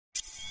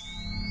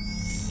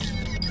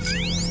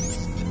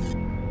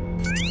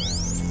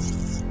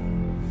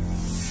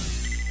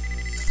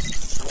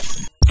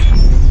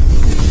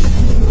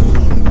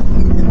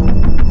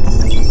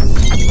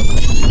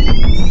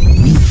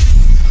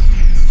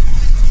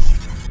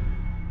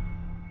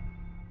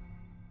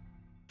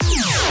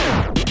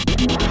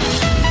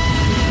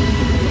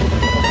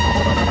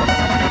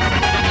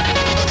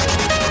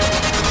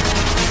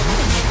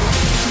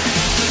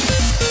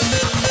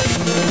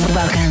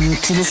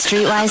the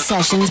StreetWyse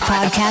Sessions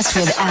podcast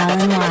with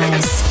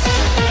Wyse.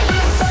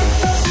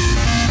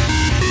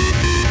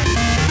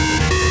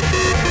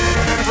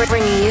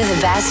 Bringing you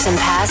the best in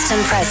past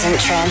and present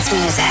trance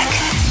music.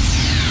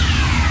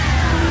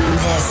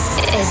 This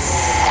is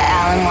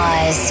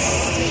Wyse,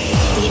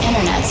 the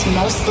internet's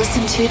most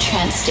listened to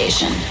trance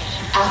station,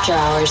 After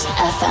Hours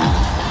FM.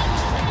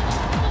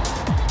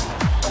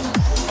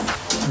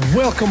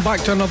 Welcome back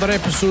to another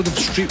episode of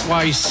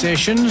StreetWyse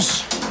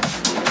Sessions.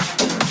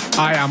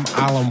 I am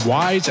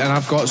Wyse and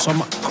I've got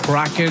some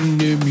cracking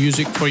new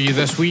music for you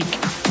this week.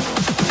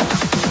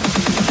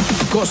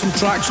 I've got some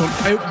tracks on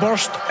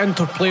Outburst,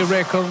 Interplay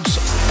Records,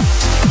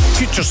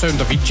 Future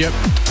Sound of Egypt,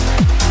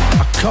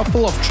 a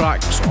couple of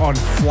tracks on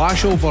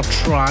Flashover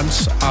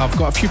Trance. I've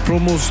got a few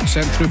promos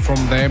sent through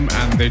from them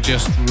and they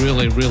just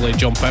really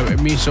jump out at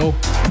me, so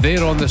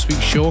they're on this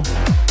week's show.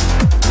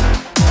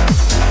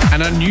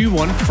 And a new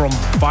one from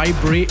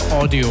Vibrate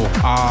Audio,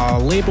 a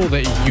label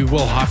that you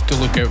will have to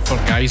look out for,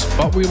 guys.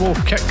 But we will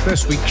kick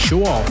this week's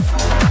show off.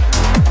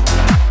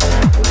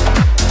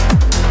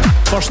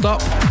 First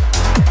up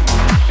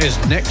is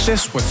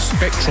Nhexis with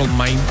Spectral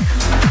Mind.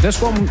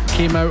 This one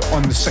came out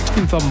on the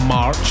 16th of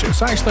March.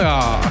 It's actually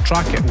a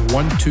track at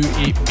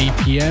 128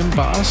 BPM,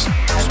 but I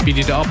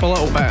speeded it up a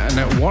little bit and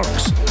it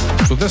works.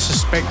 So this is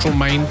Spectral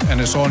Mind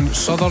and it's on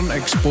Southern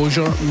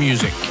Exposure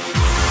Music.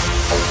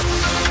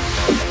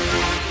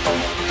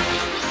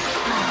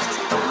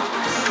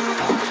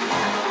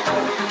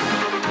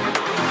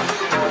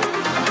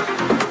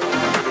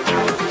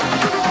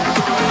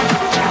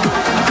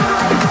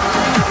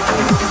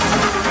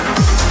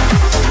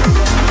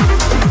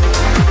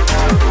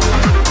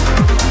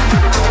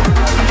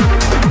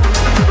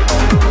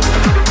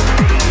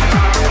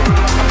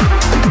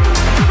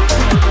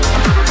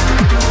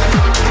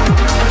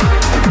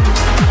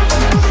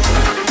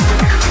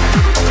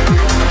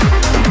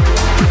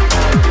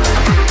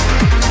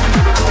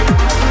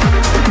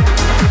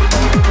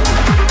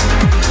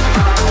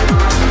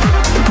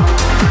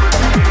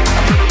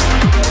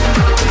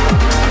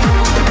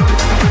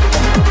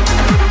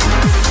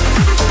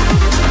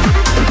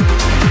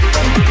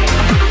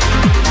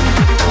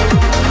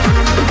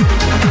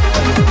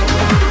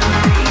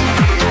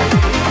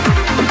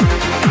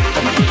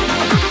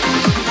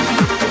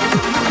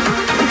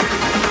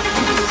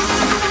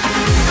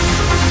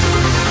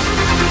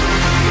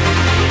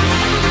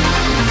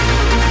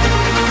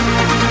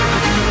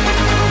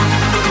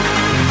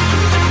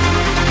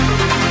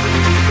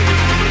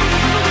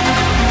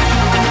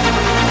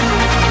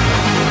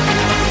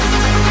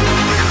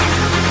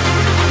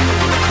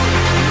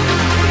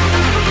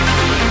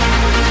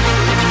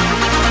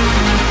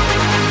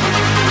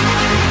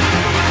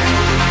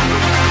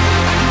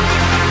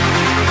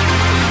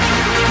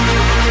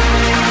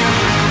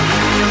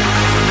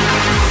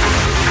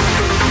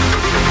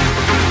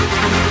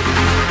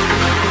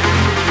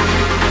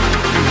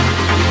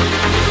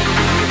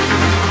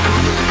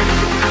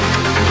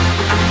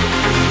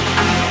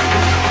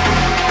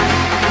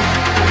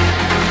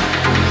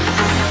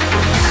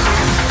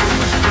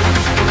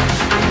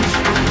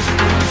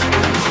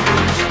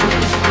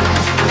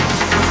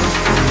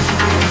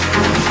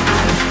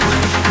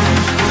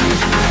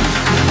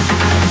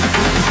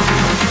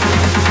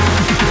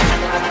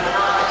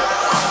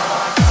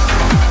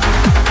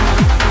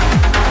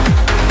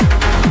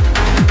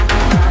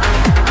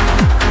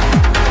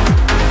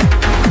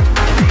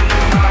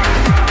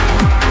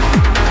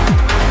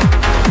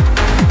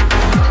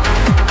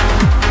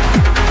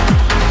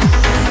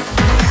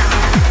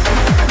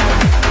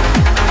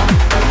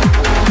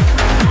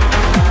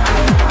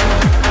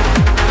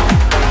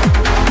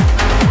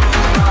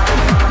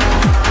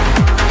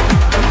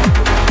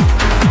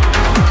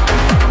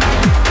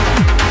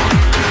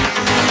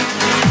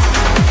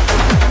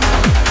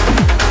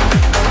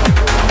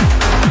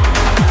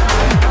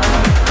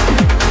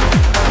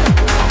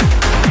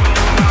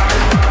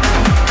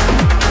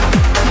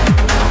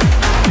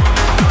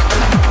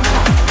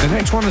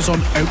 Is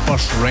on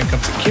Outburst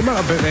Records. It came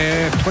out about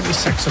the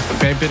 26th of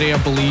February, I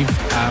believe.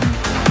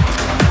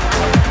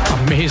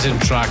 Amazing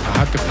track. I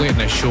had to play it in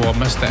the show. I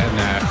missed it in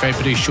the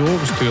February show. It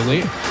was too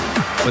late.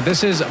 But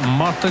this is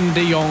Maarten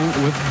de Jong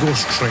with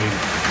Ghost Train.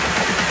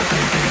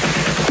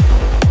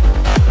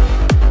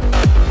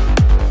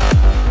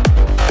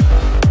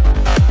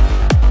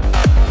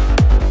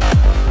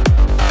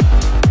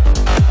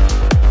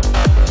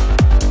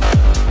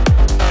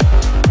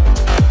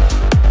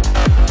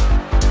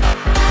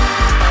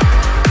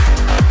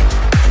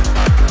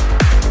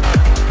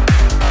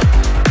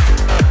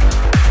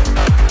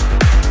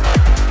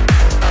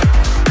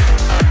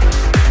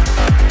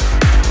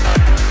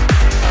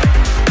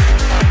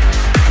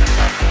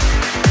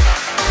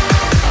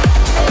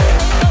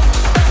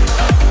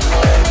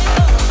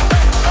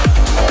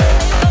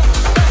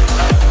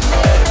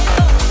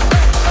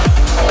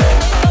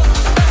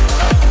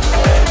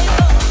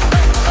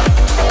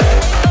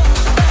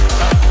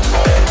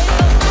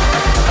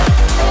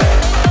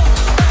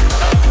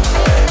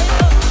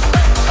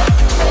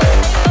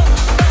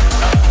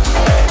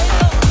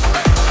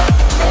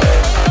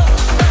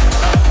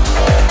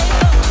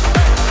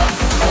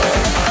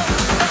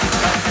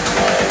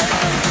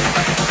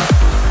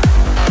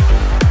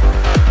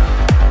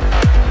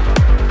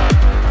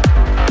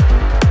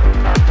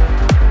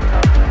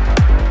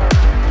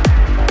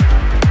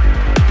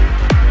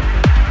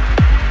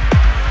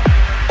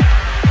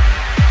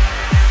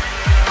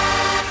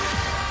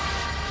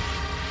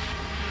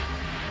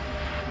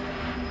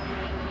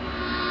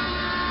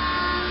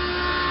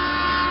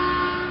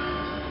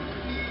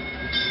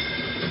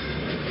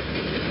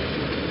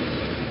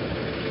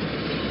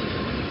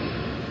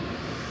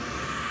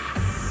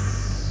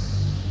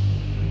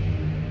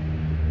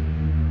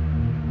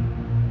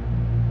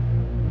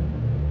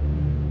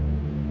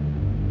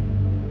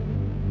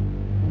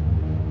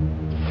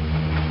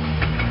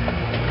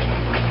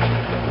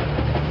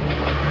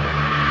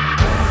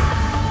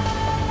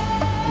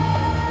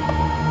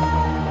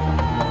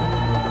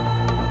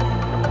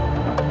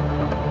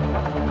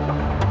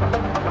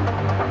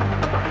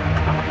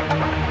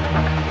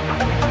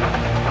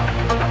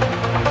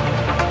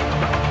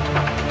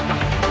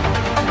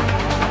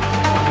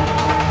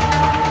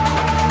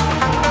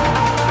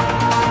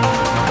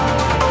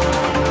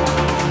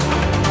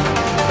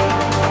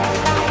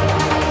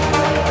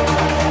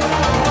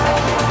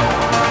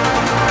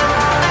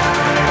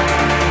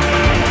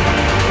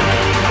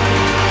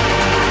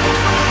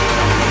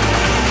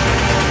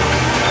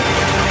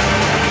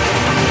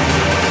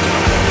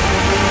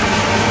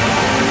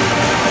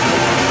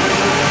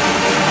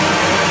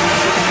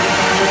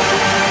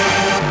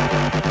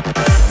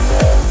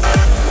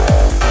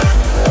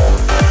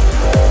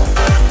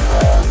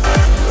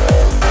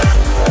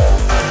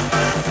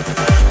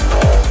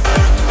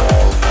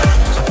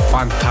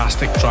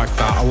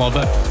 I love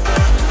it.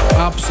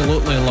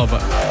 Absolutely love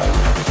it.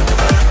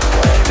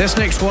 This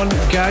next one,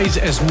 guys,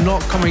 is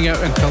not coming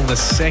out until the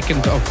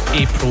 2nd of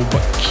April,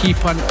 but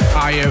keep an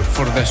eye out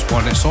for this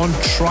one. It's on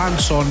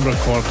TranceOn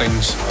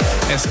Recordings.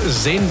 It's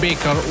Zane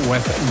Baker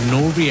with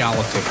No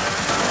Reality.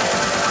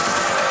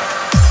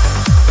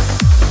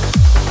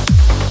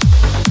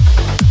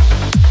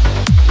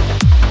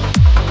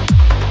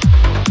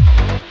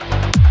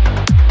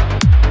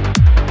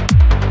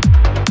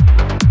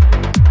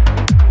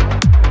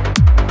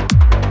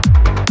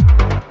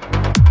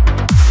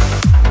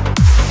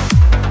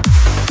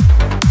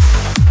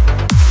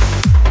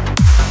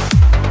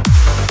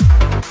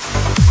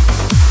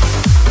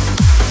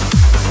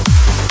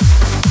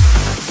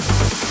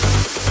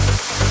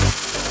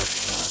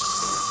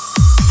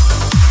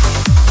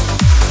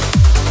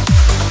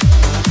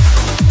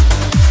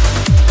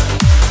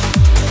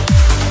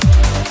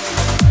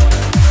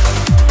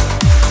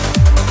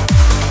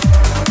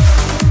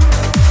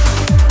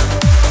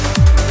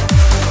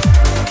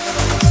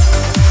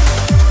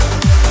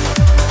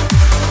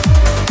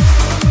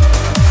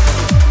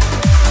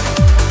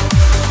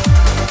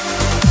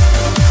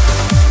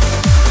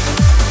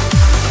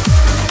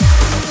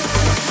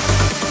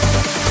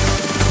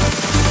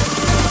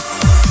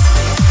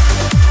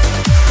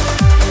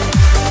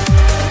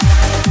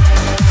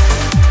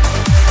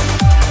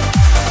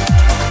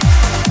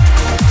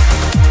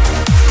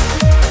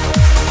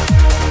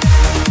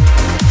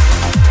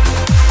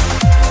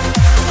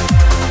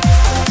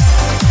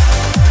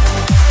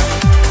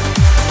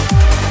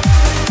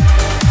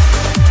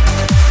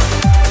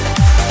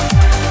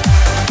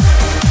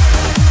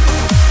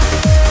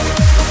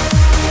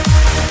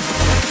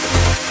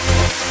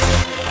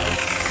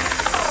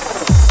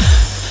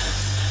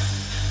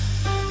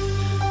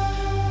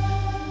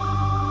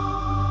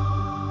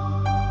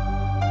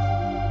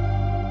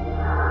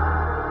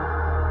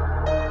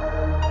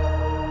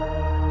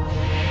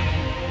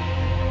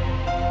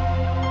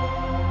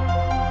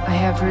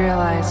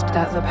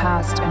 That the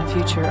past and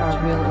future are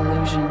real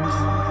illusions,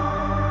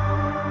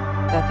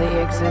 that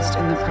they exist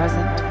in the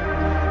present,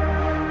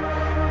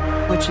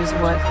 which is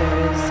what there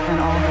is and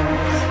all there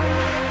is.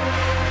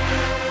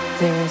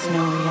 There is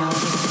no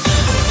reality.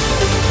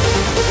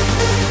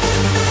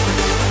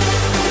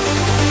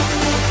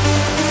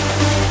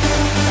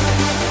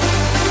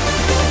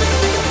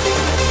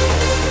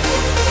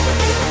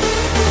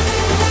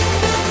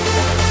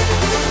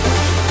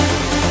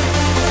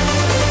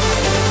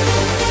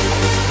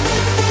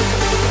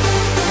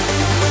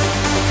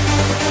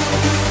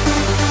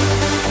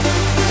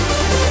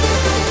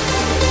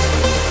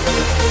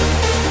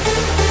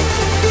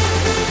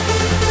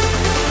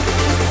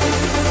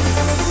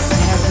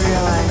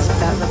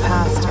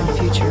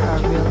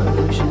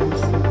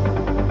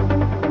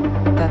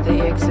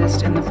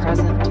 In the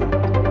present,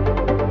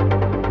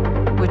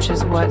 which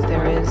is what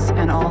there is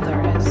and all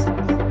there is.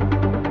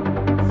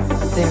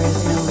 There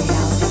is no reality.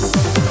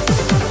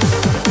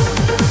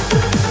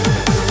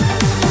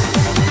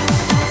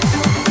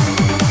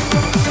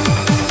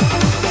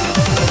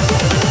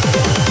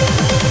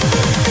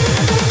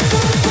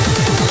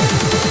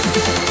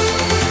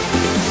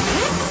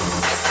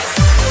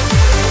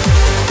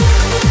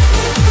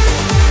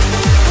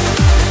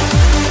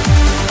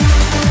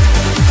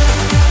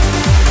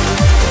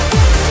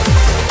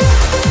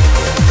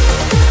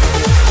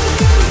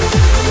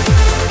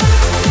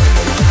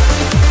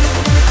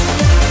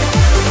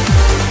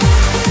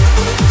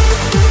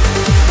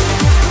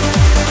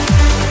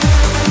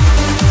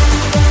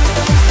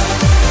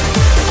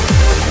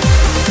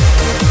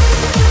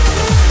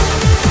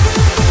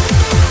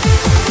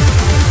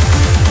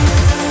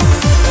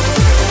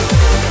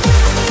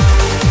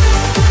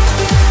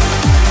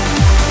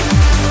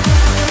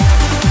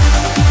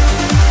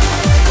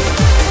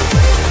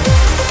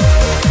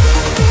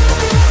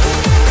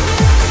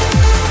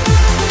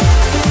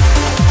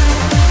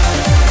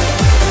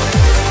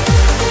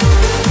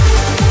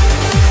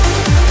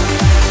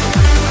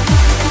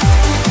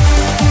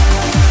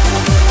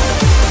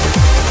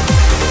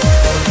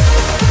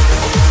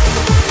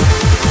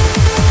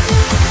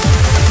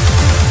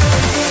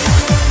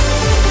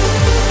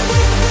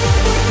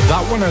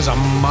 Is a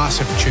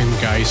massive tune,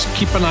 guys.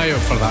 Keep an eye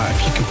out for that.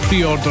 If you can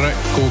pre-order it,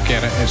 go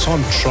get it. It's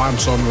on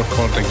TranceOn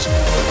Recordings.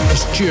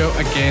 It's due out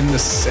again the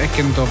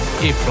 2nd of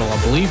April, I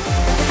believe.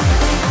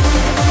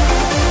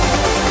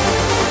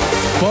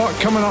 But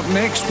coming up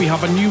next, we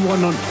have a new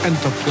one on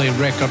Interplay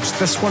Records.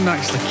 This one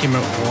actually came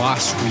out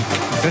last week.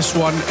 This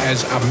one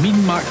is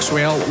Amine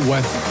Maxwell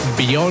with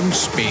Beyond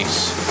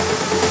Space.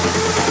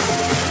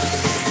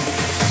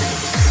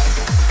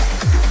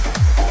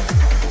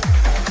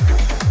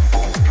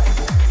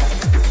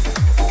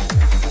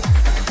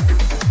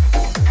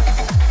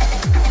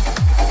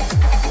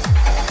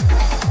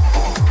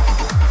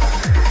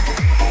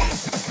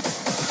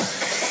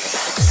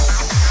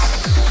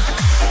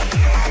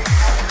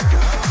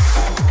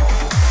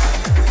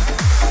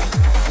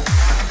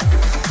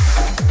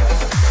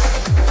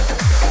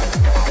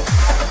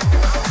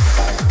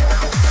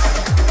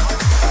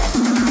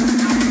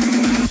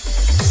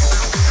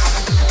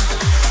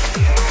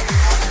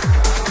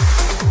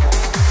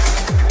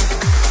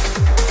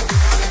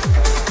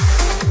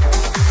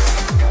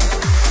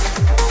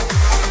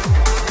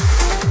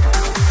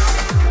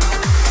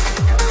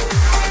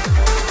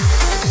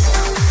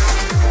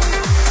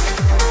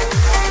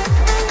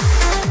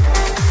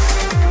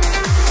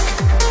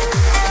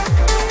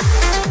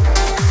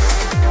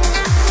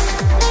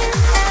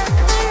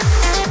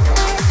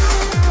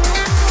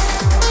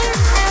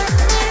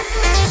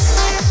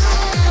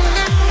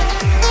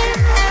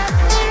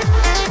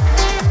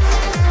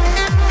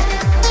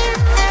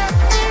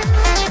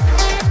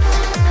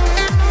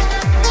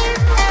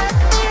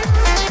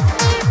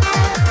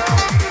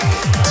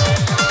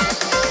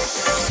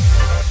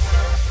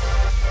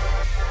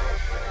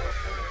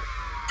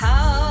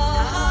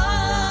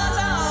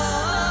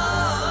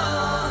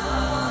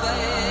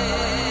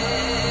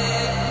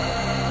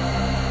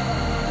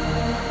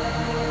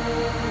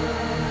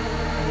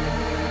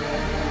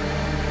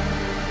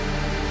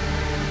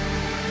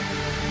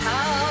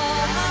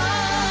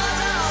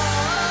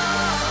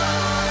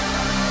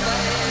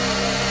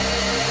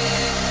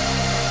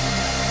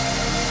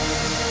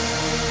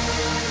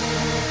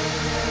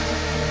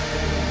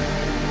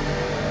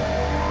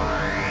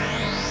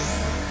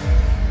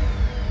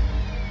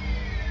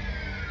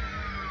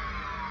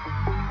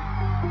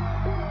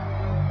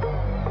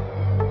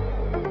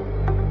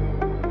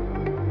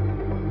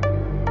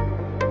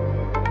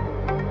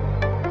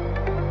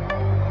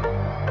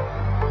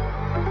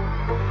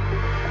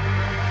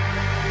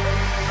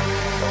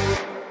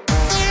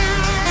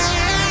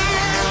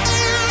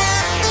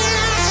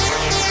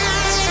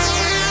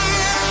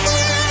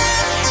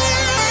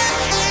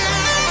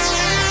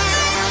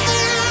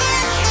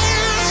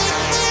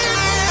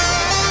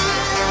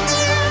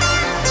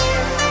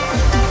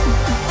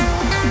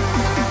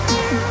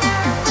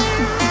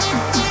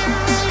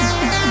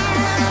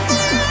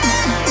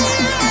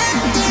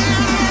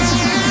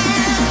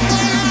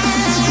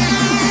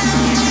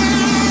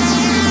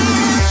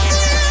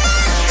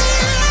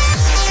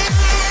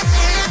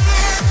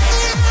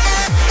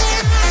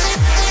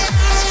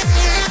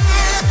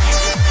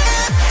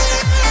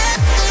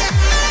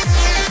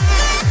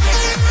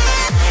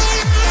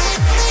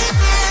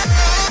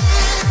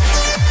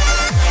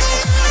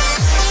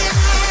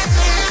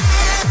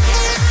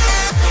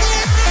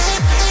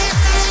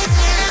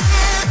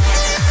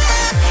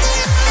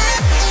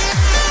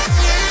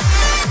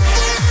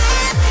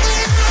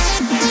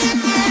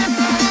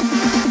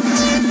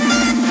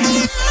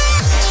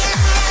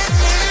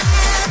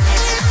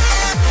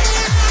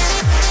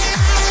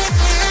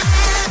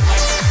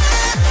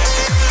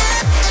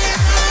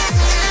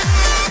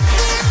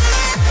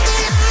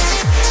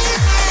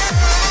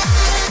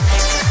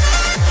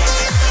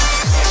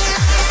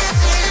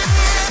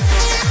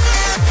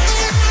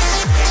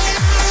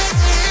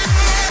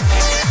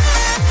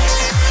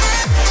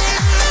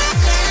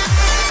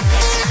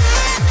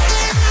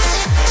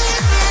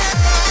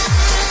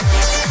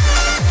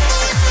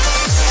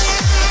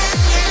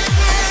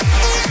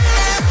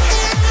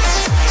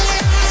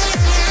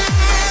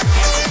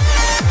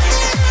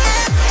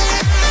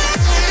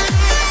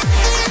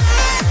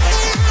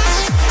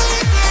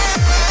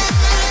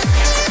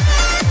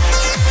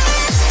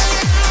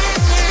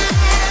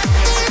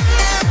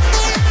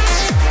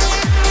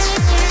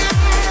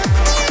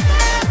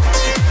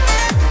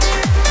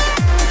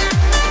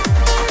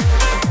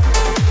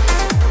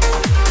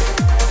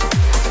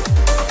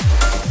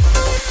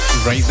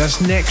 Right, this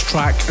next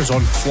track is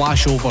on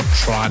Flashover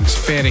Trance,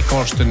 Ferry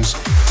Corsten's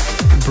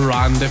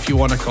brand, if you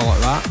want to call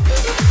it that.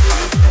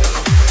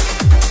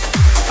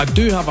 I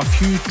do have a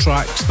few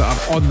tracks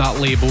that are on that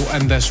label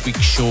in this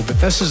week's show, but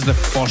this is the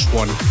first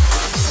one.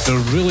 They're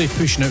really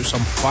pushing out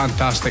some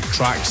fantastic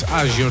tracks,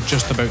 as you're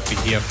just about to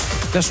hear.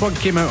 This one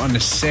came out on the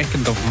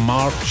 2nd of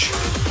March.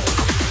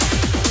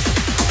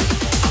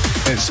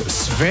 It's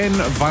Swen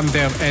van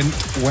der Endt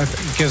with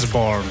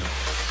Gisborne.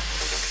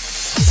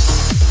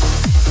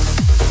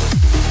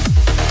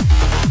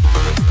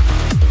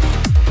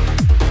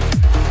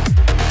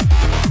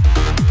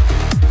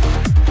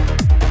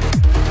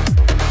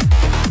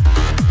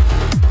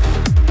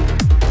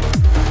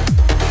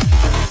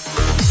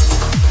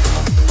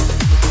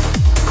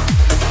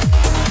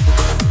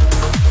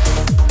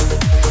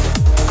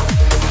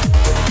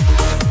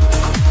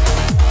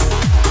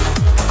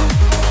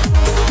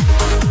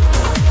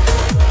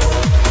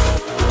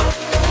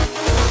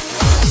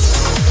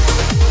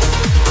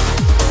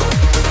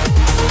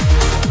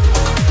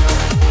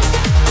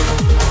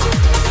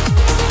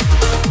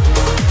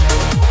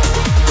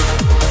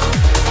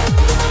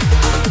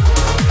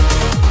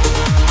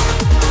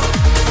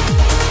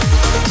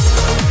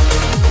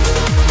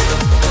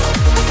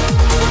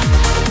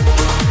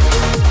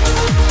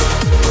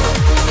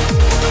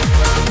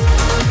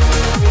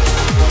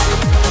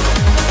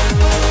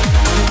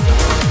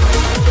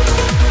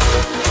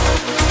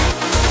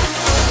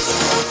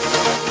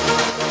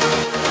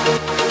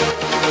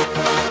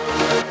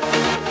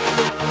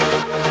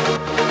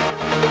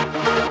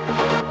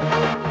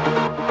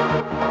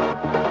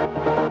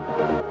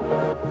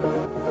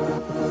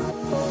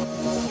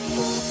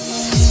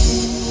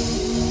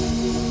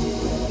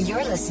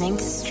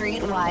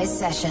 StreetWyse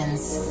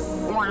Sessions.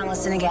 Want to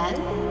listen again?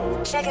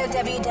 Check out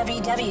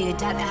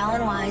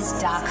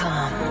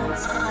www.alanwyse.com.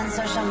 On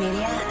social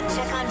media,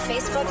 check on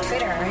Facebook,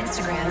 Twitter, or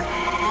Instagram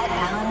at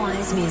Alan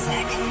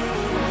Music.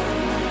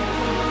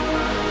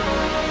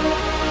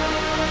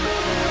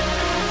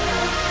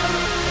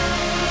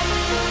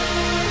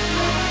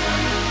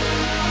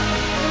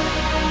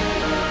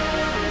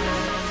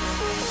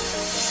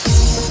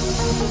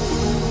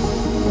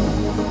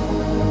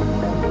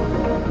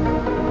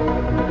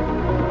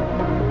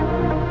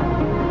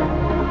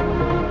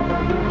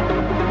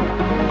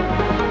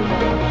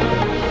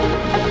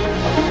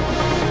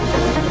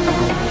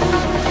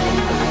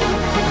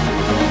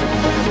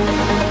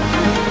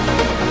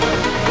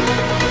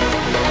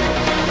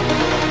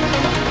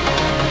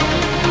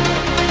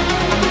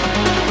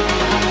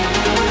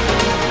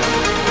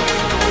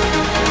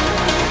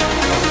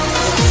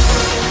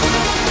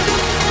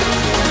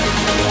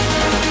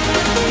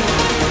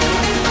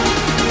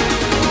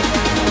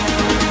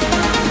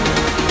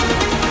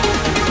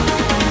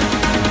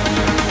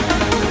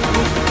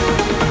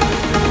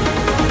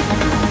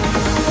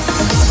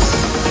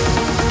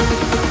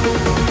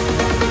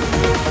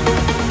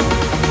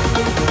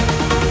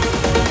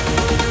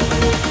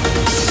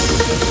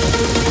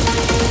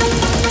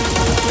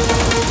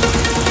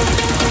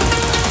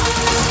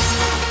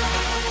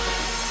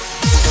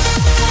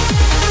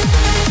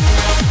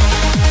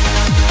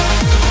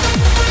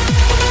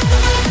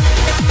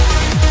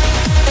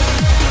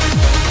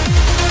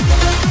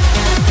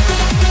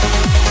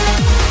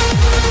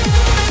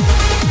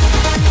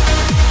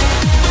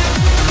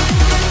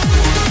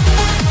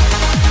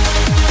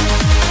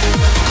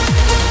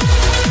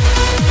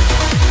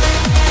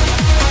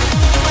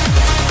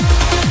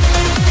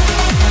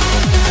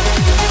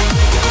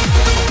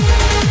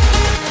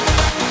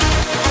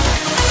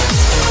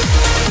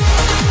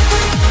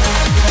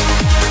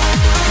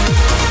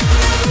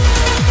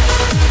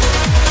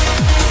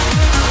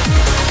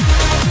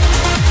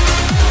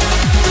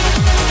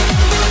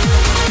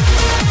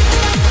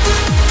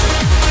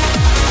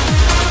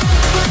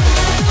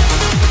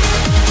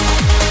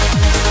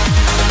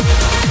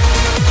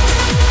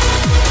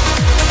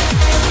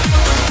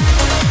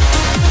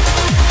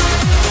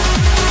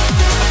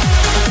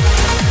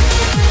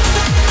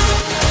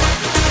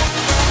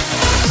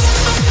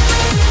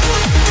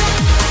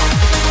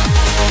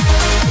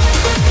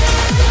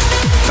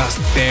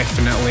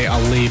 Definitely a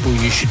label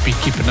you should be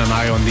keeping an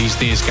eye on these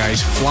days,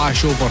 guys.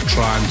 Flashover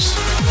Trance.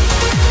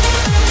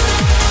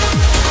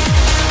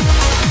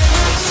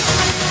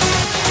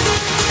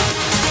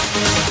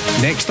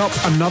 Next up,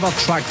 another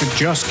track that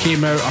just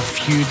came out a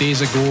few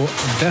days ago.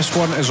 This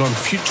one is on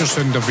Future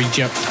Sound of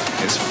Egypt.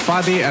 It's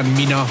Fady and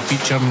Mina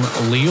featuring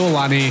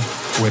Leolani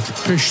with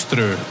Push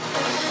Through.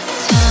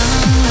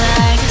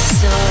 Like a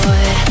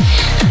sword,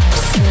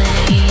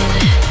 slain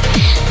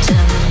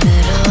down the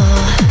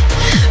middle,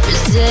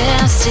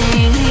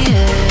 resisting the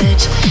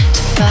urge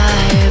to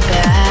fire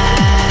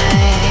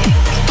back.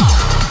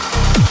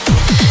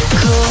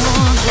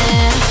 Cold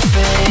and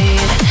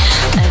afraid,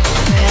 I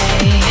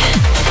pray,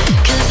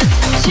 'cause it's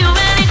been too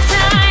many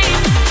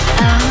times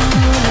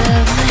out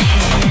of my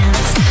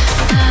hands.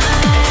 I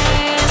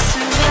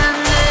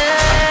surrender.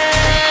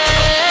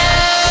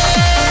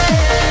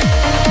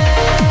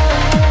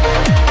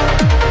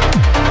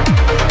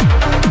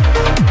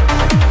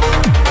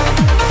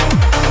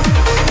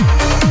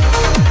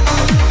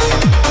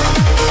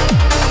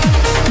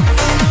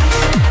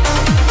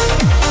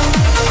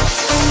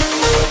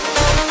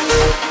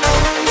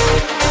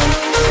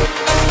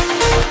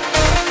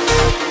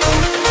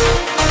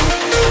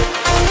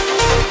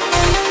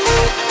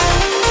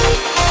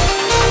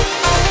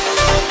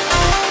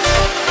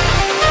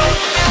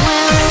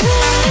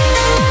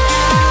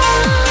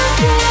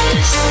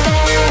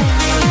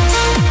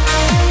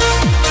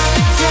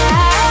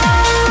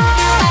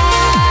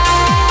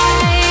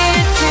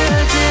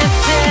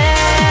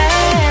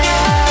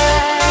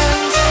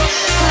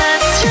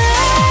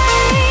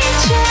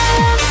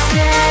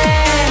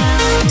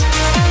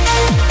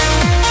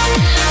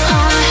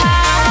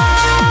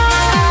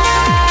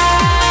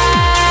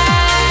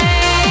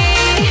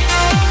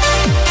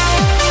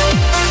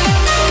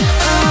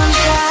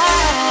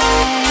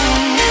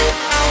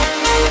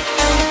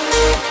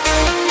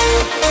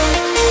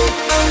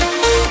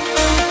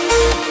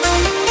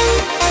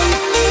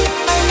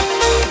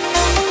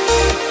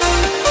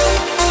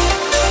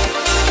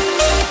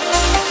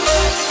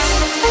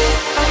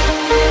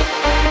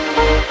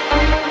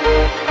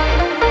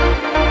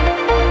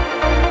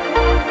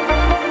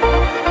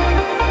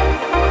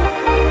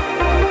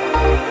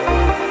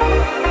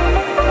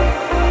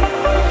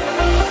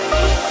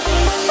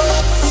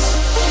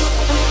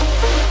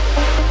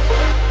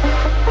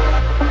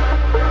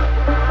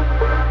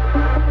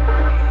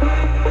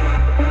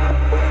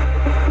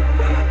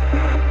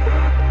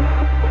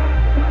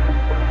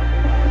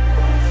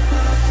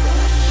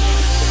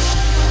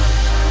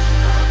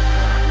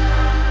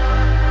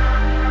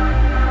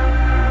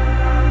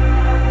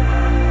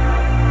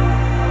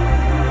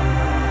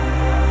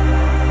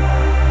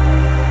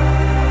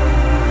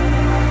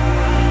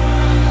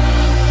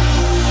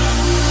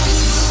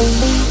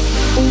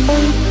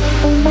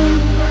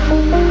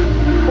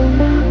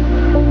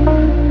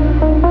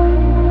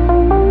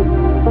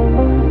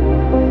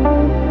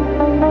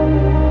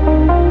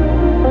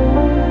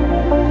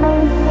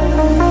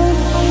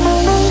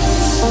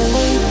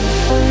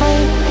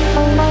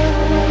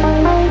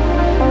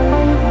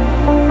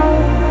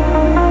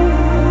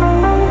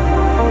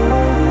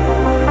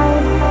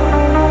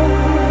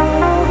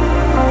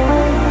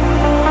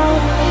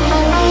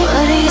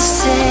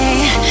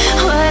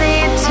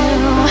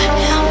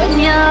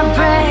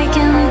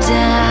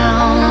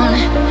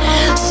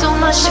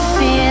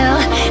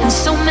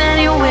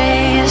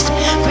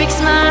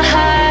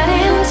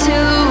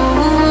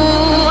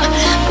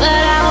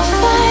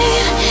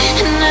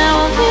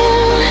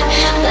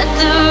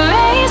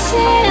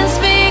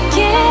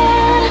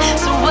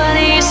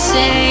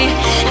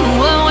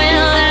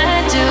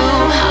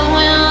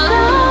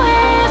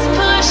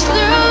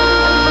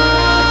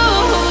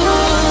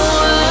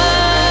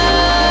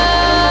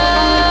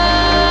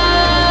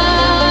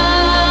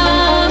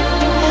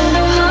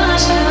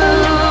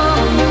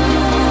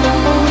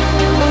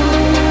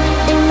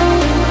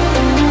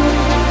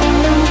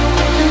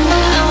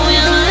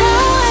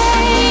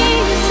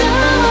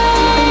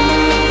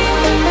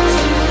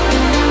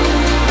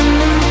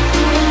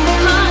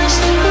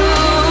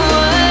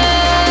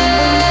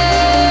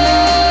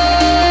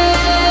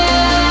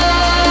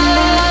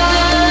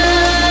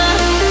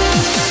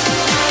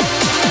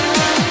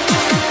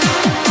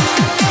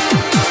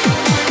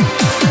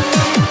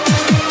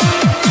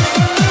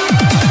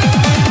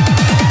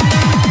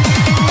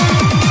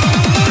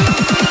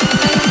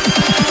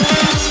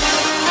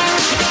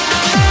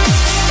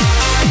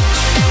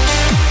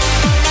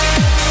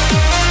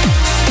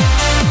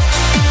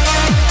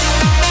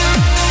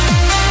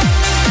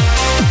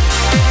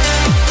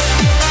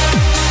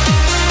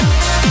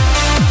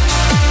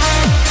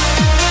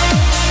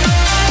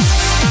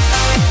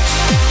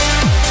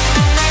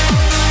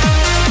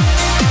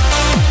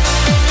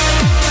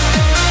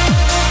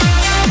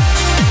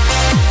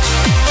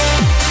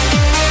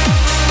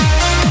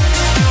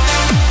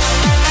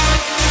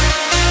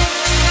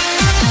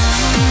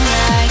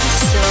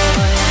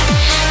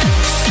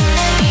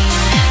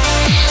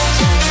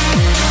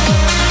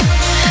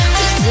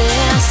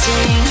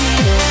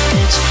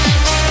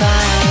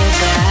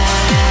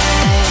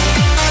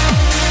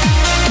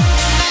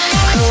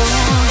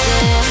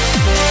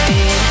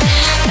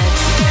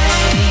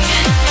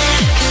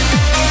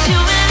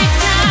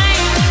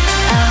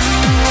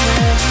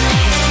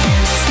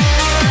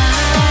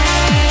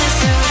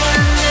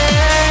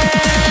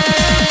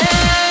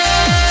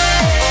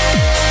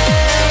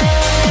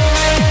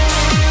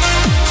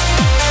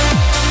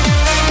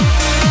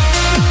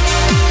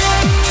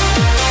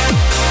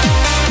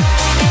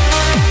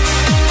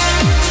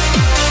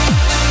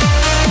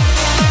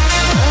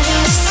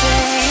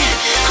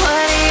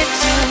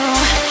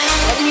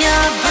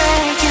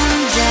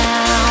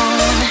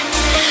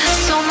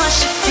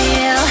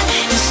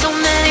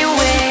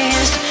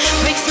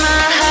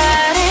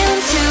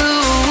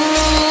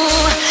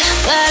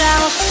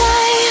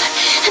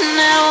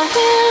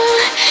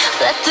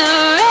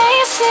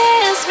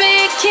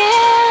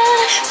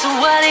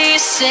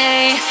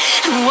 say,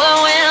 and what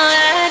will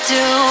I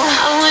do?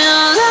 I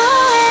will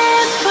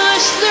always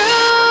push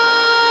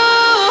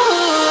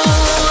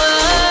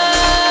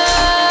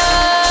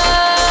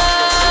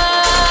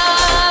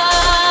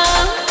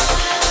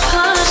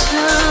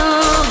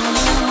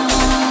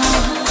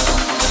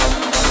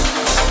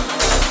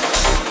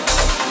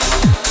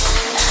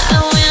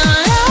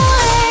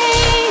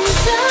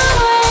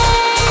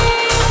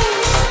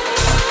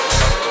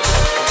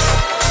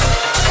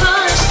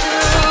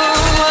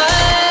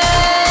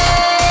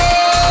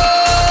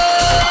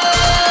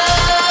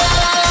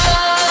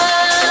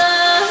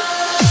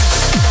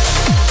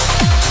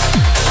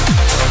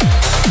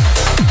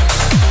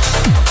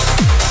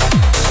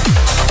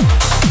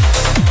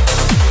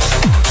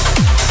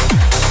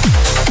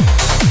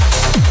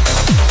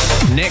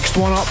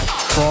One up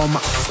from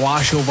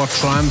Flashover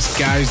Trance,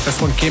 guys. This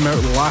one came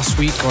out last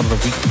week or the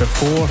week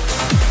before.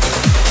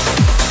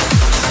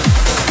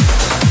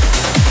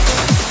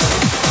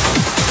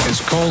 It's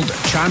called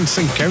Chance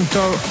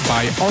Encounter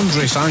by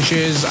Andre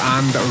Sanchez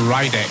and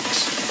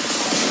Rydex.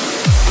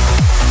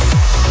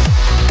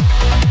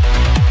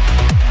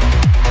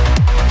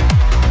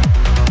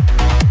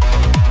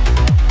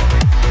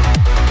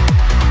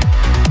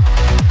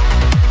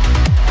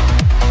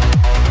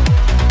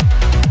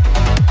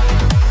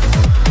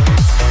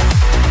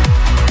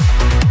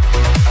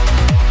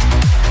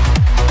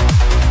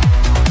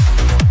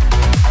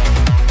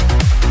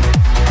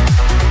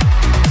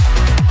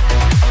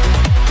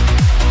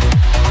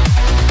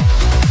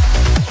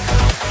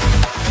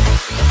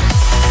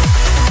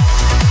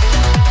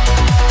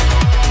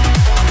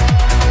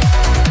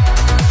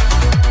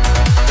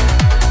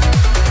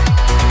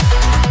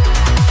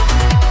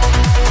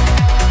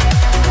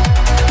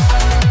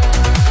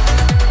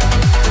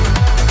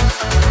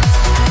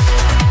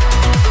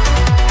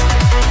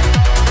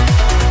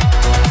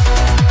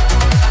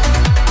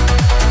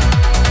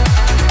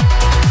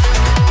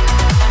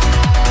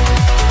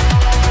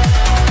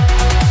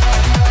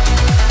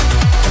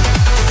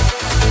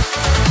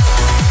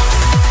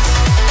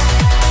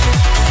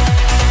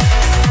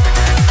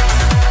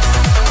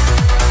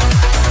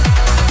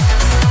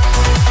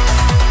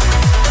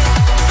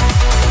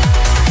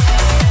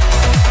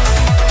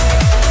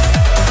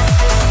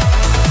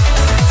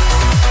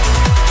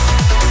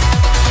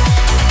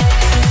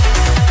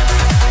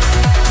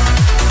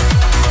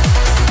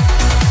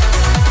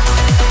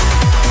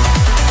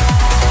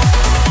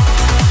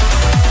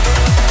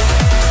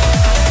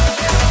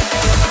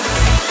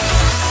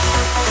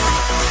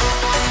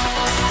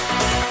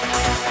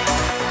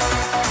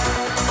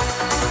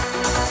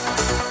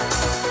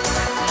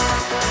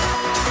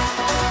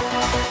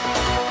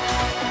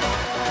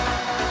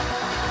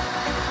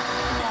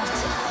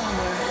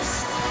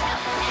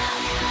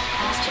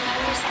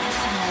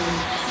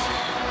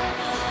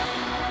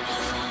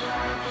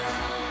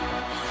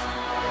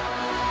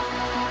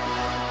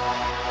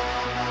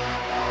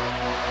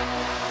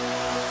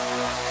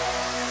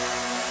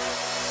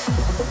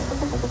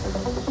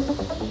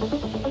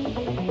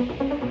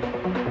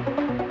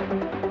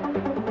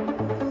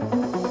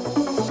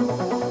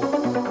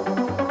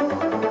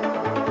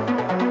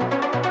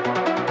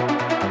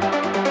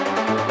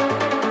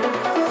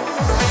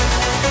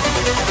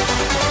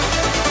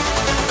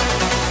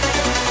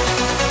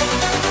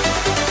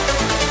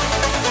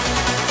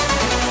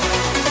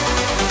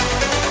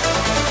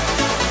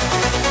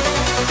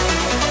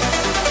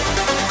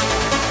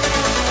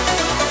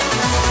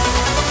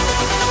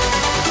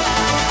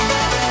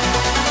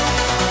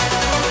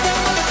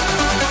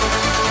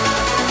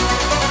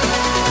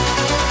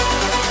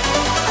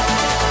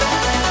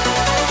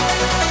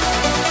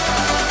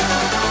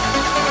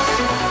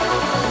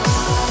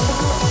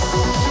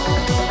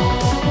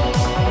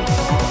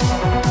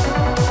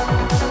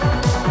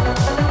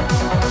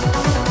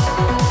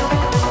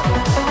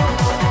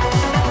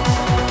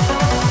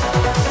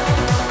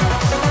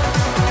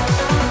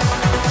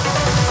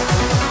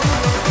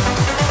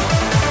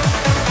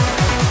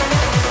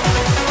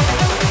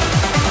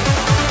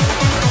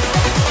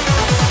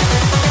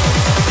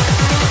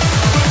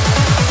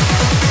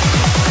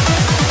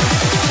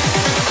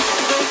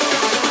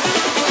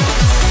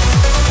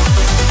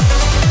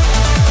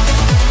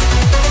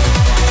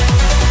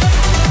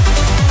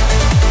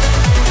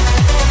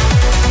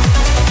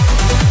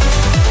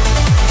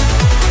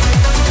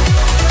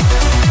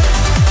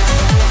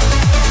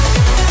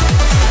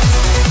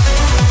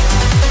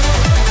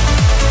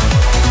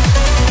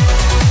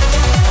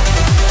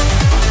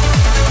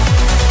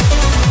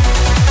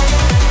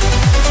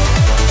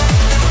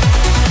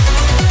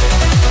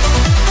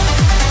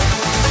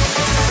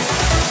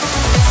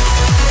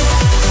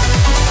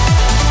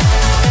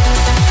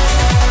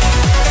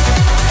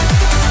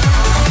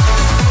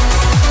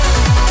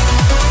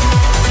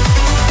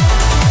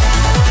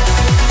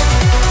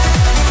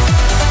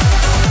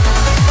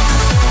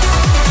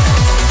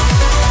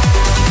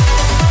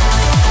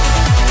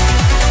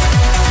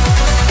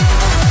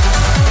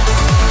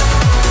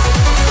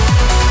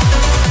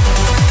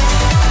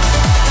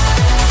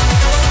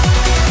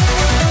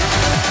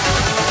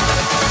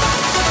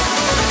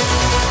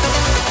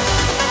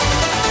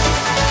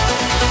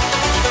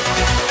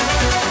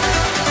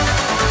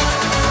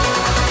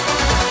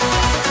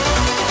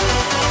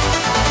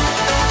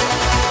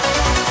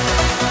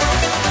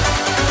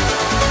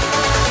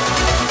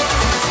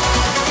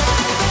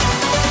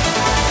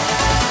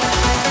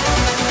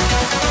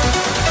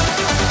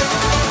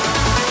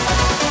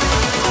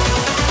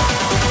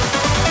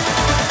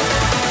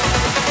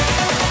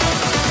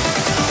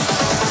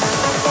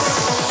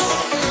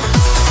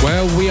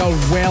 Well, we are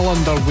well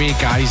underway,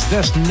 guys.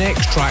 This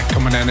next track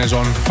coming in is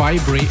on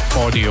Vibrate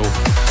Audio.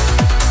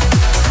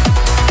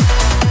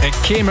 It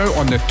came out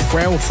on the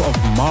 12th of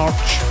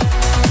March.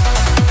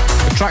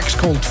 The track's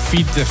called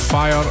Feed the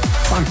Fire.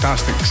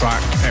 Fantastic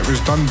track. It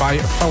was done by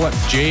Phillip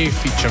J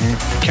featuring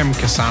Kim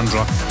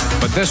Casandra.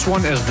 But this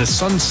one is the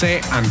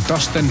Sunset and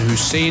Dustin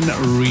Husain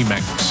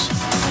remix.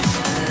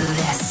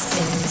 This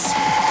is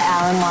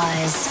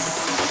Wyse.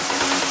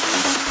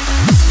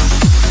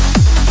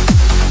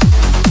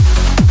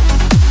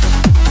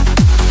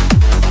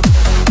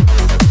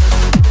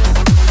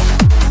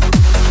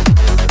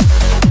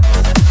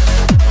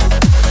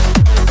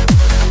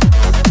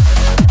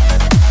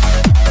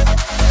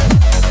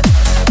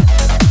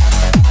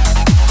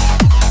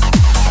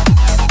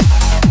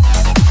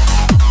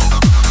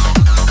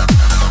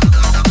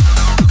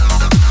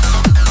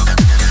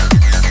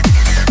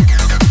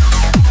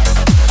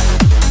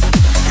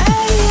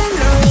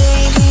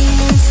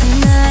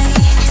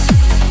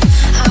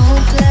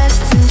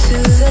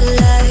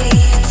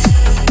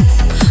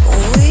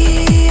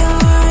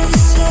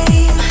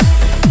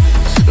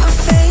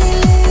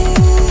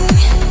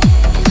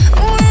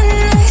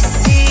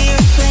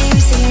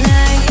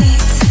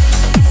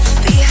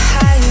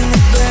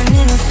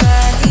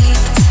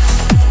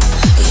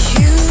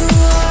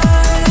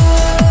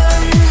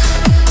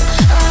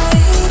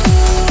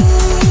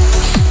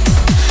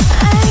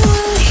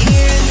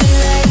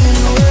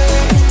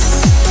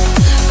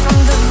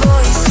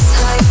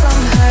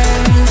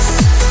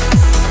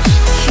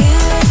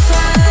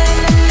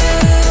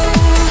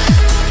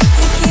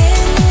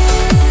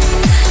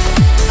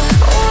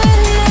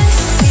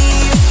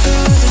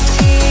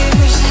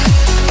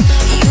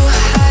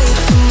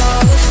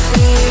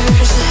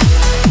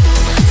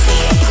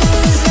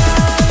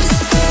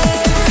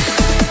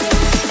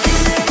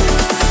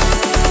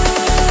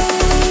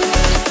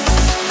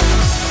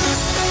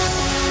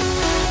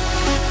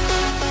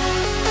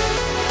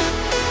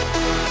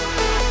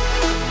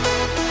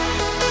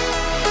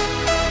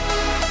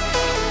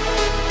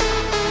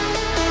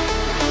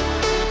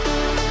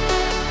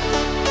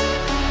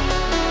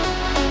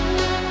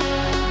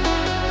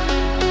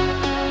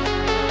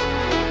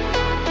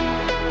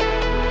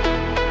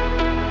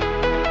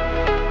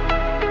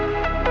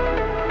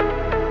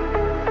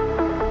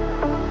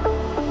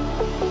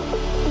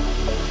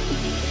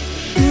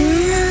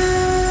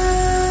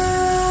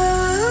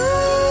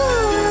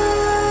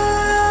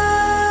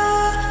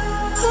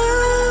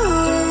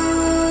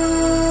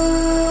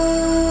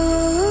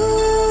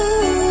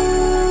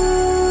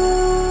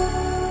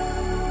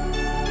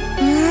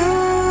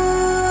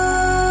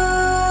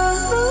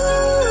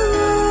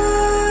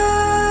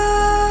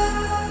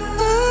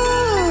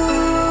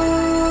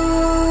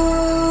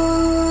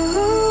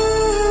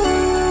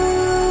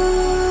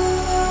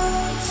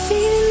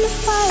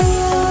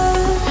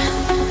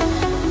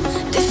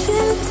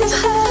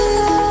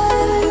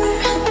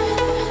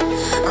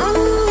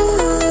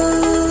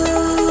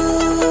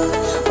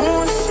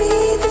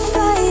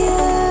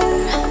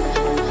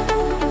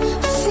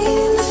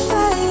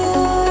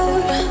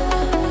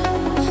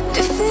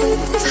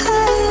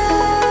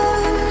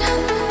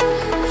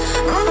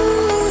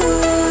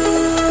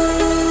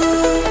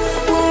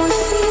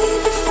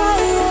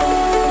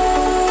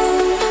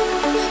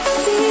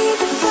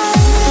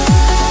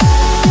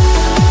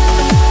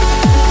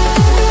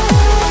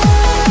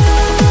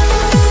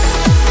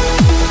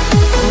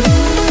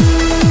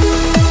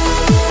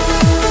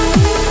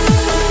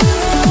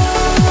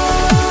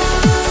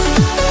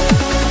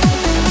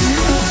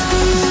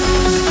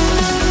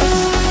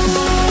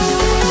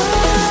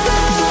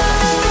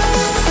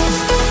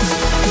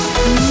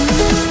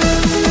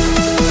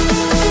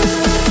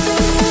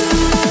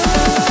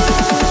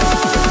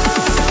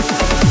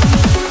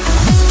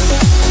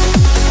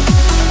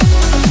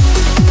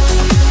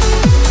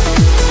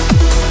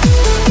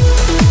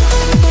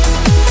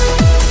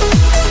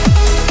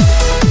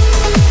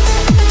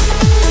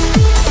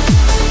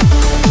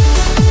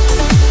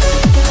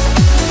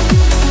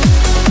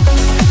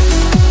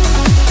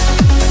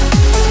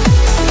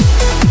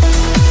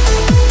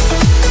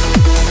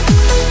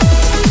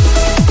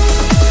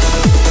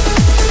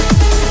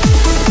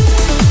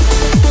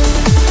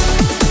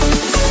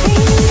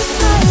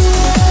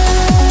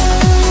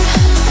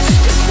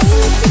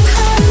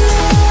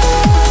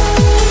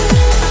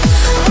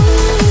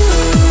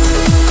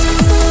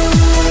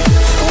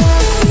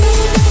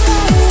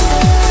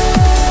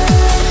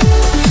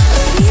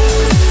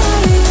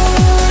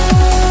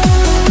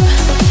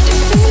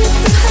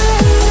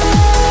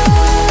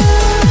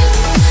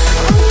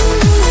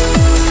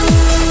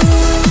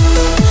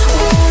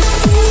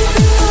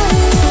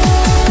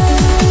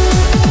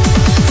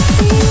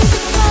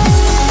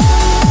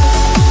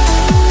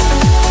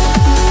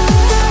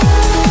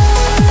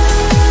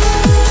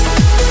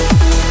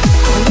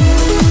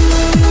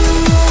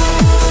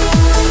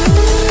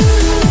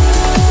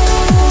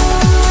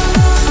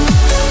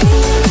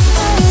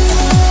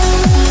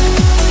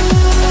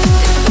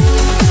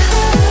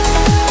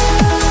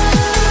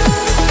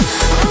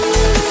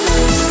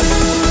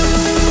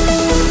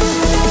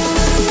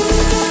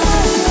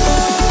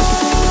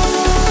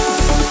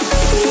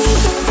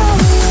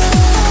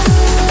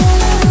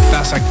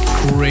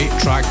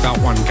 track, that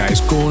one, guys.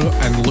 Go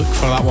and look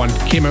for that one.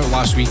 Came out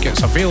last week.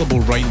 It's available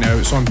right now.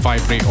 It's on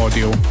Vibrate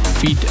Audio.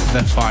 Feed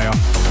the Fire.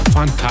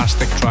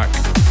 Fantastic track.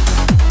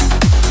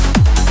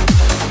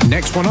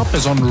 Next one up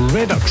is on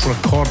Rydex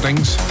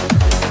Recordings.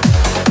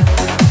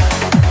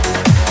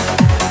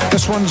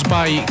 This one's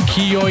by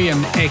Kiyoi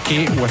and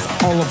Eke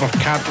with Oliver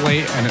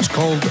Cattley, and it's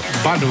called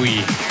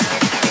Badoui.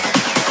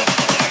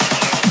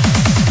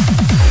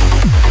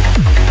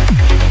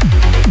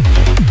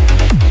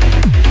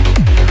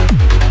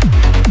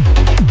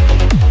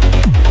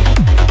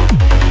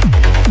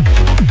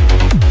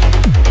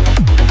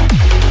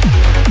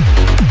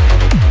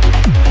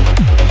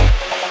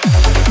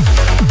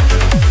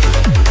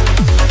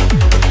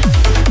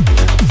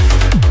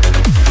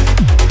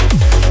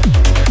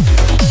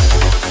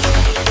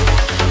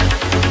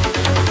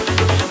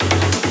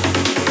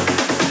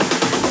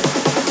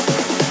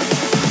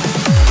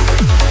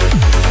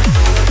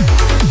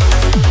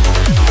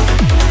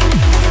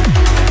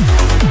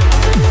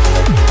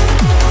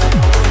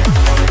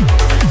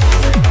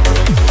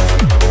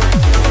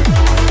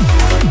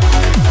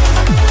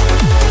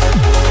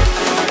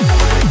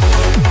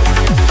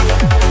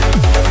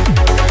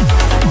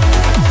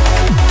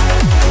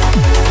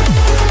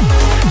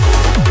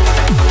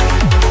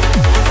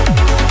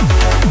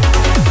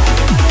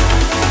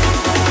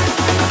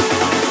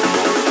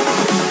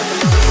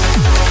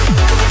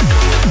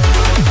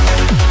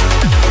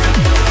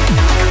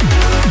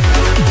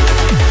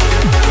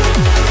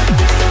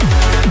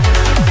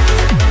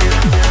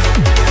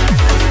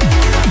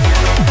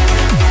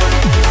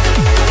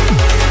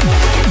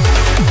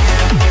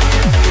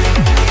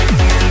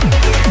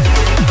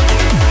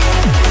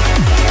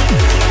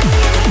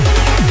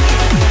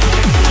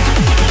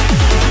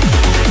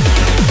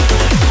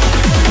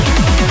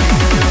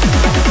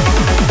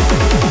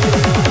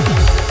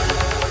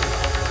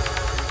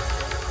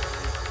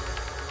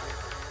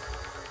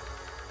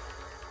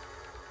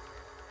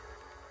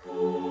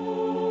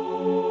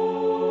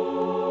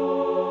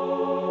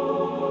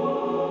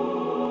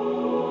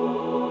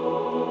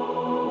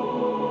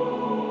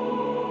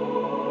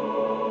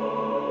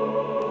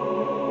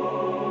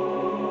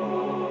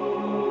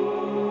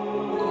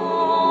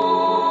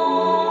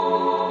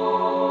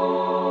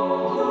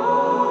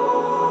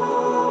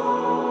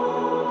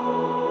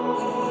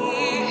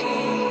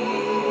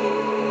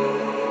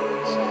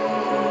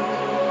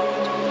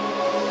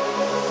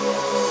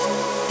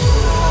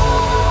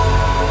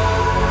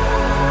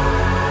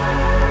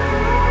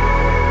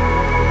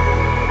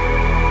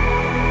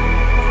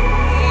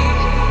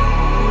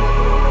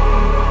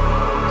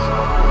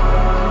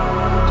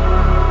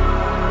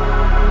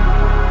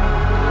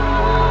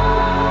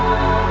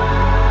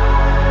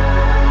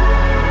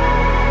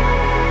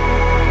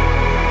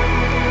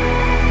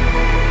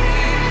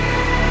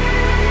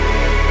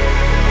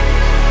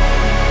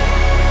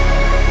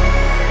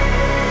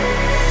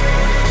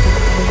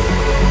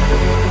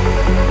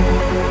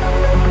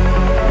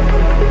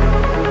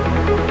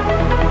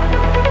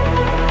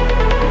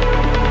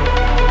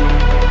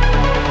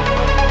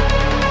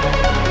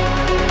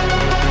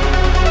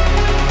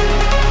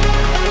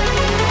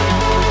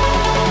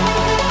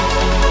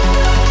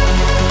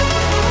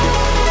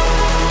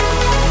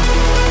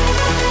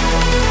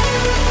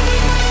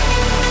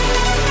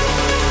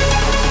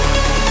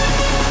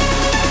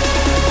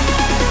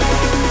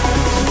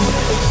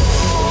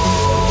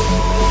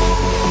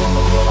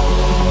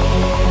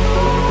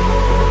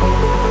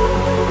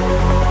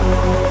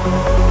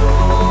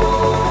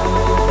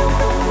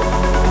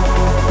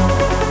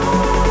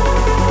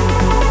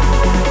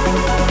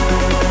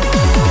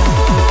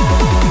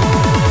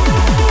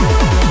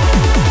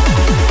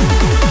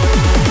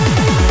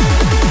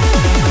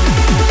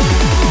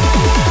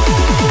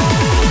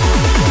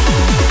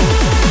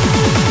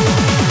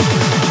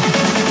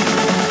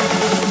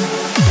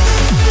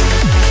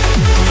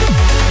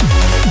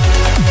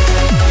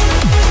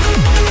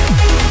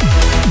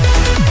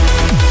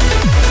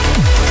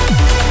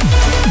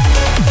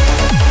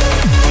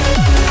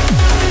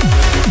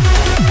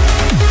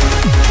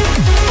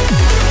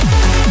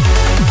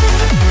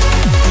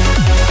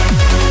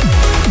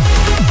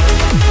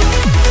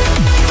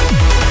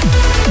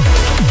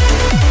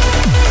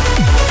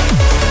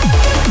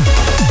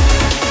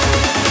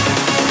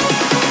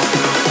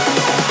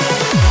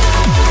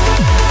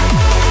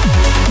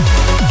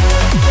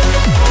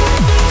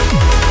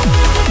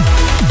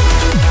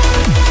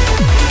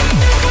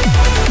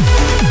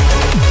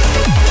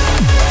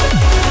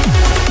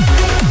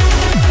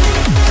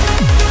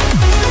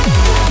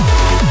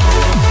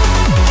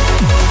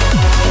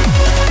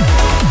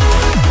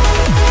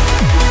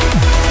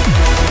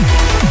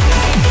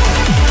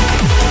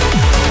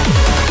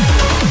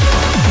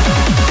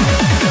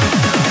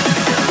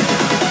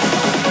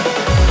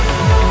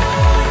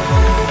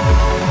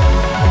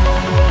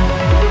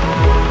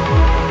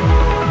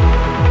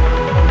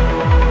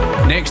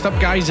 Next up,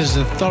 guys, is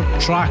the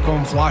third track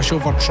on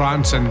Flashover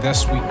Trance in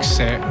this week's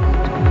set.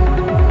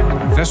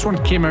 This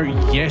one came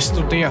out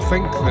yesterday, I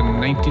think, the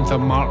 19th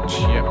of March.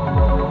 Yep.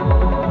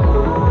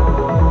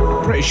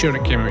 pretty sure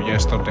it came out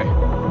yesterday.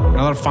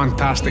 Another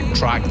fantastic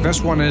track.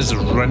 This one is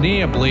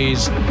Renee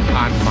Ablaze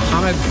and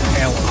Mohammed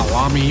El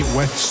Alami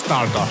with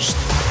Stardust.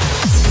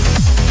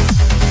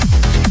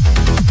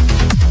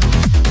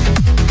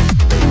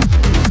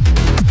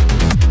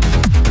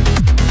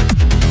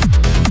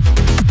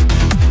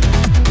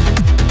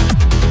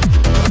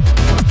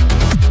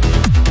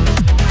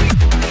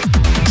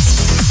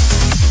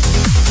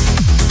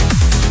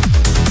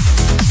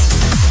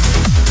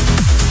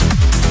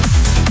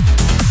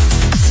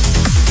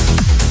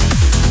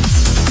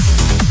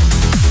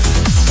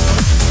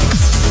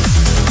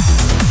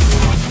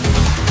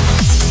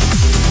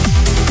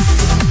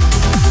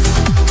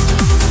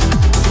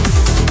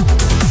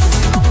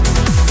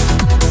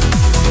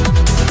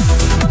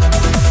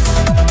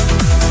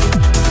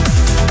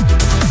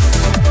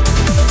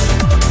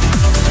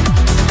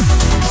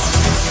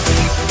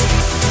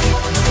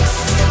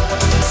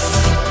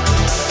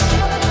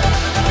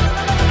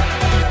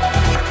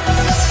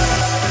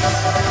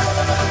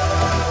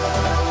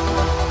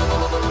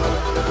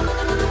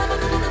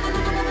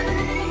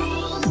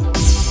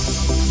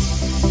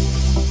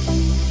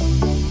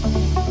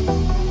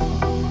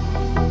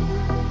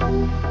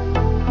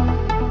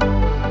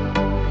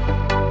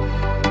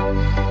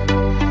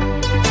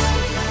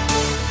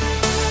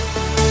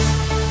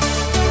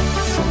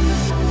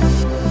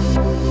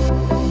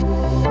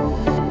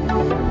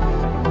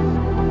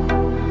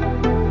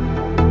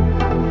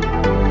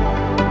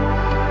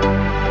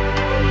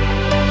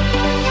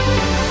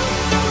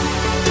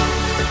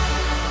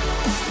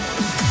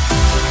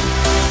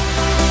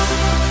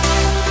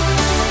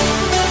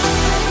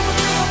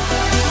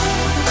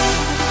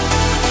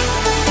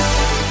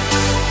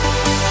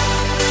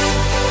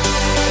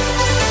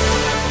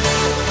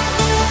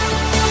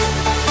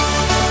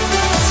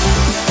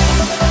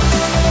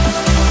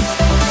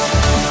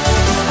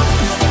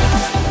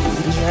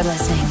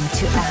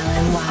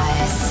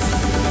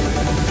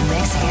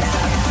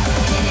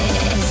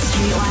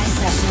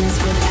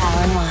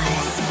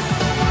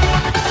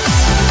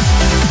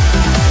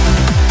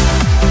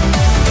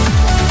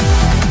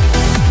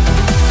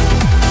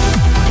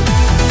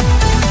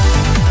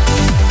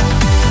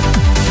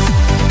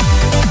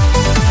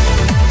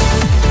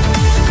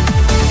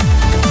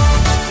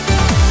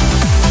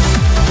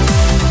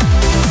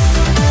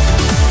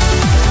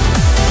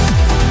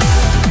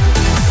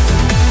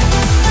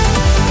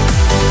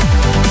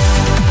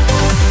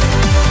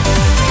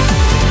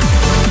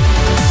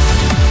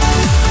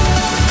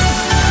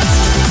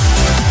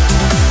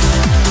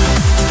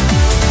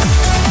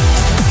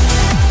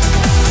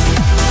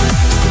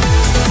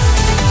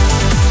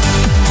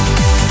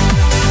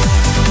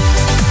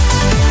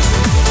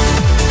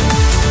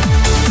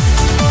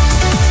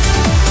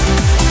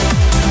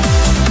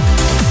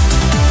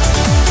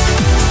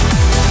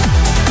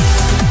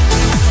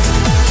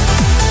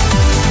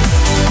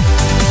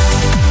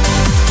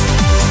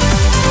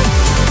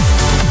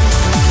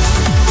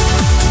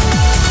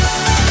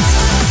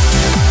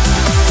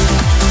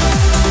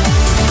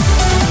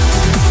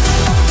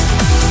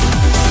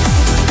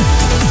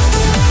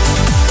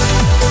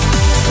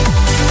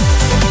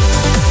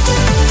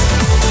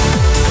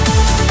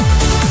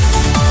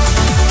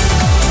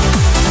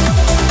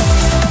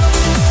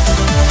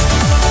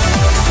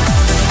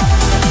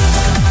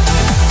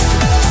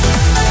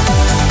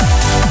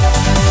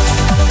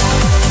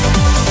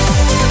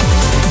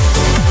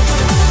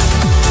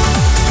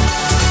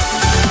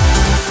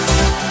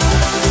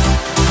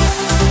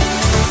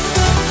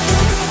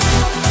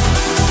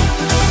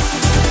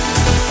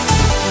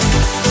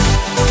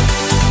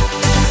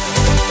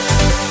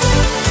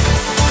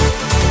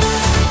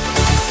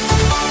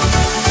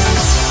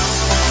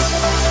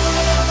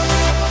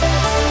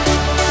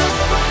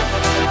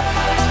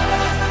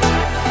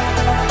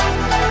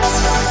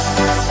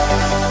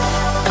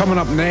 Coming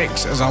up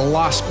next is a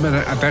last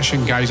minute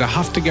addition, guys. I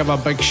have to give a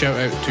big shout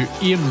out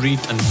to Ian Reid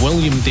and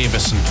William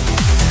Davison,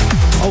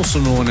 also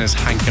known as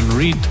Hank and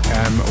Reid.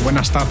 When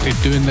I started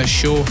doing this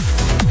show,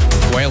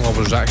 while I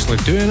was actually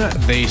doing it,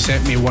 they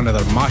sent me one of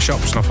their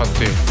mashups and I've had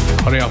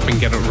to hurry up and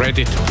get it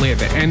ready to play at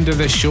the end of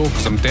this show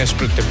because I'm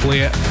desperate to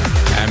play it.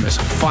 It's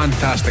a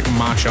fantastic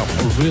mashup,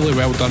 really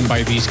well done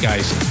by these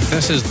guys.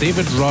 This is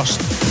David Rust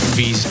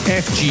vs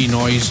FG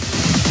Noise.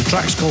 The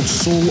track's called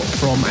Soul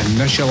from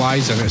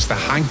Initialize and it's the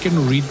Hank and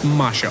Reid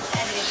mashup.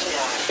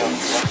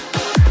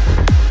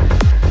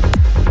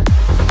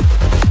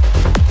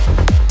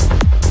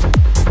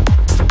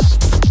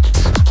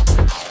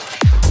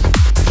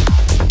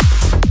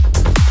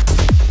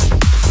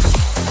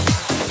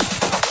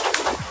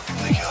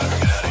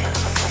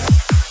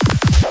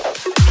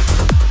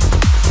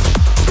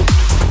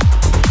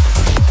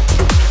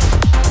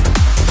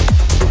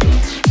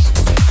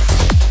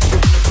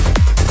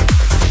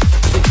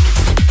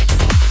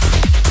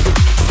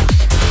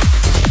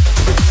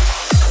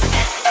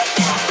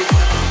 Yeah.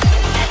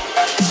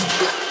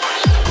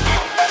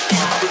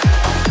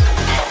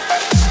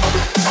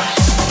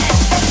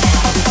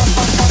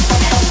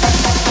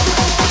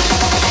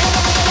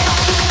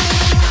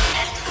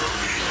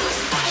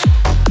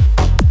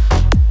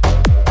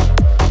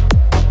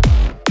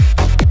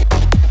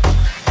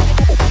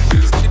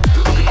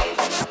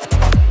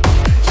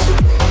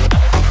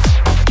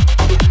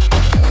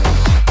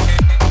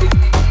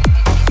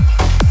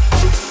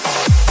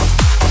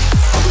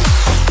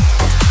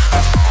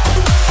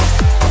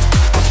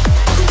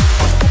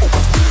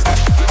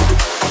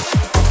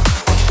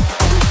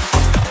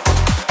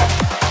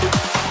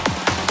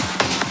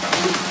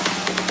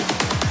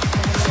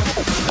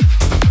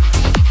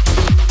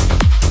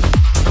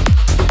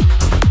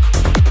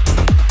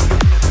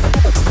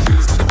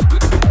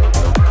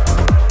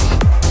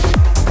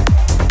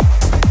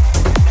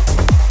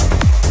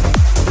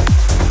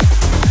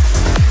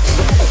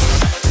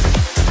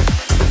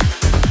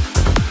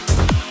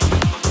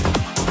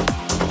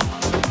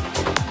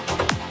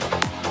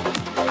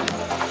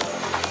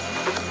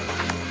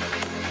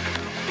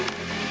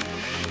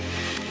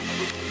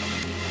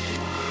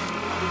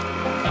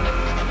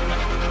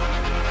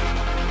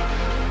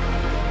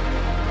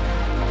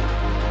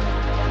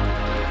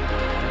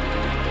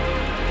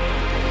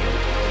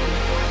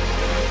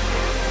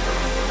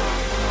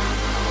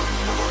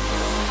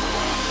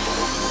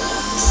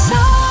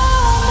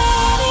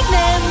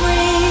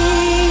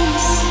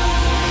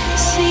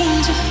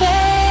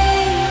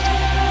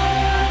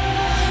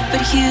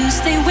 you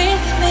stay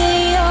with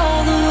me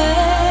all the way.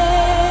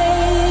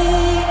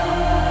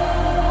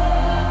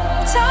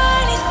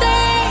 Tiny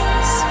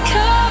things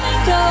come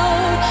and go,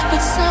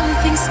 but some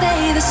things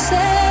stay the same.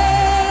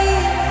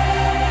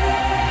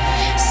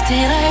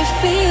 Still I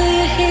feel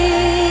you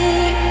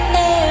here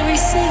every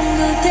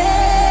single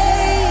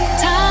day.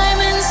 Time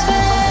and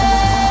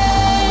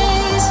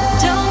space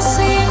don't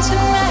seem to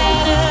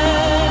matter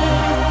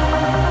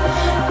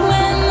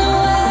when the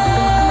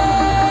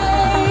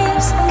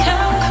waves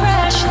come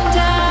crashing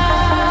down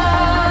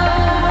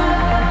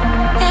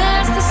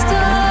as the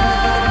storm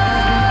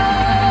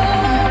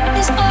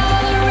is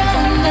all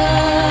around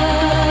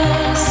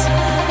us.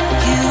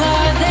 You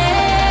are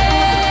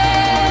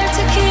there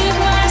to keep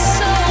my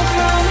soul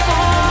from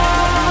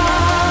harm.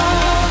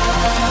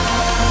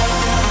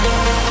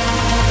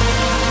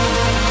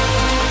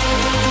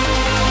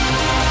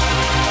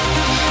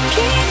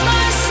 Keep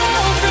my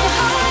soul from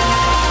harm.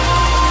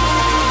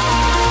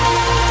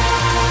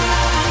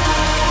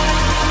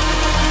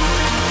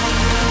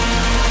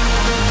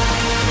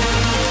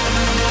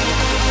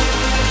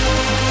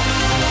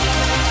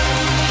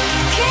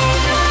 Keep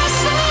my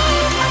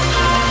soul from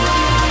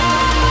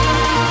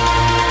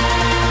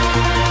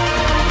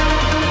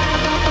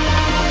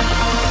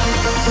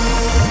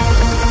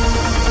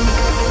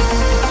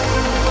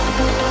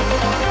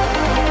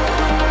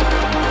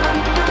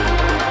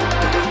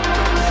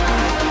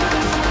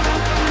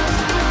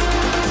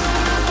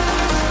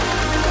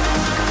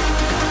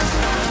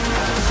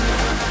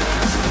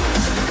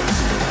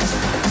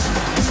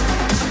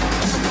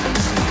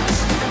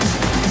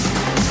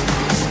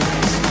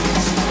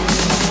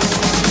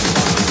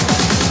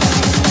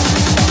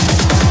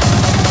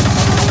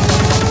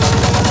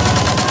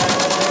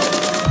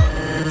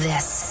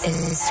This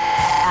is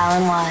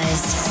Alan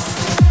Wyse.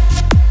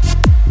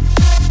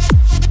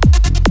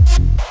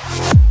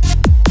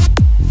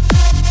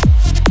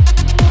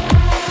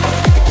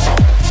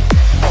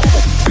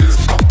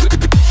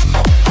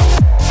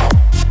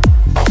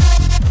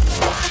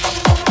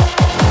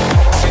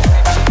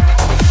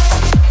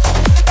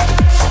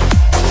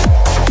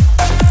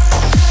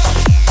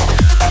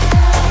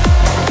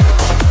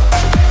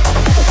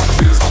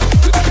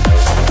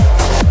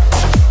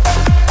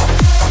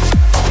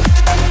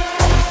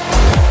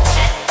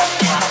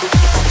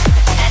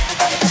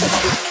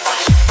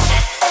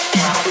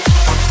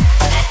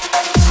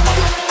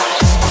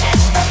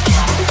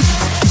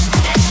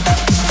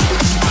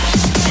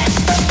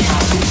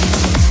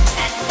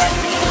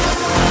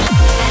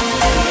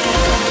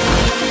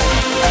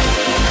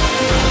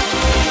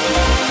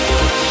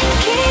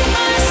 Keep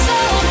my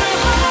soul from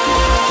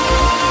harm.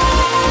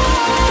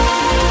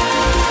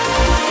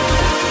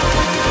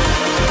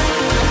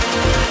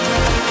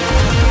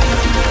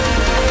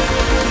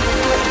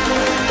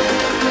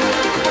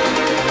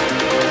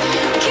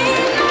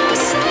 Keep my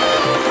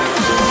soul from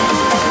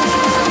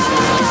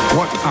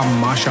What a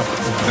mashup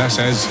this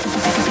is.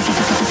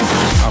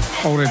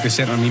 I've already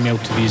sent an email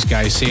to these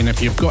guys saying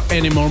if you've got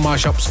any more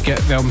mashups, get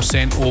them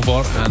sent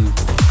over, and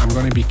I'm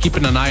going to be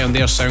keeping an eye on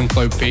their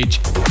SoundCloud page.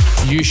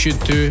 You should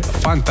too.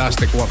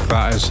 Fantastic work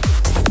that is.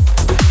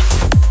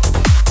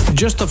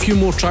 Just a few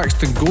more tracks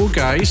to go,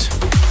 guys.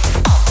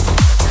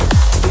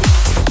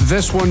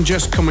 This one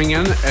just coming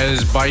in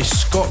is by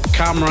Scott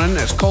Cameron.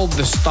 It's called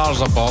The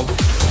Stars Above.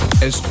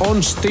 It's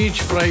on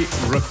Stage Fright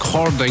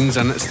Recordings,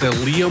 and it's the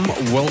Liam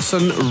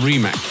Wilson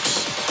remix.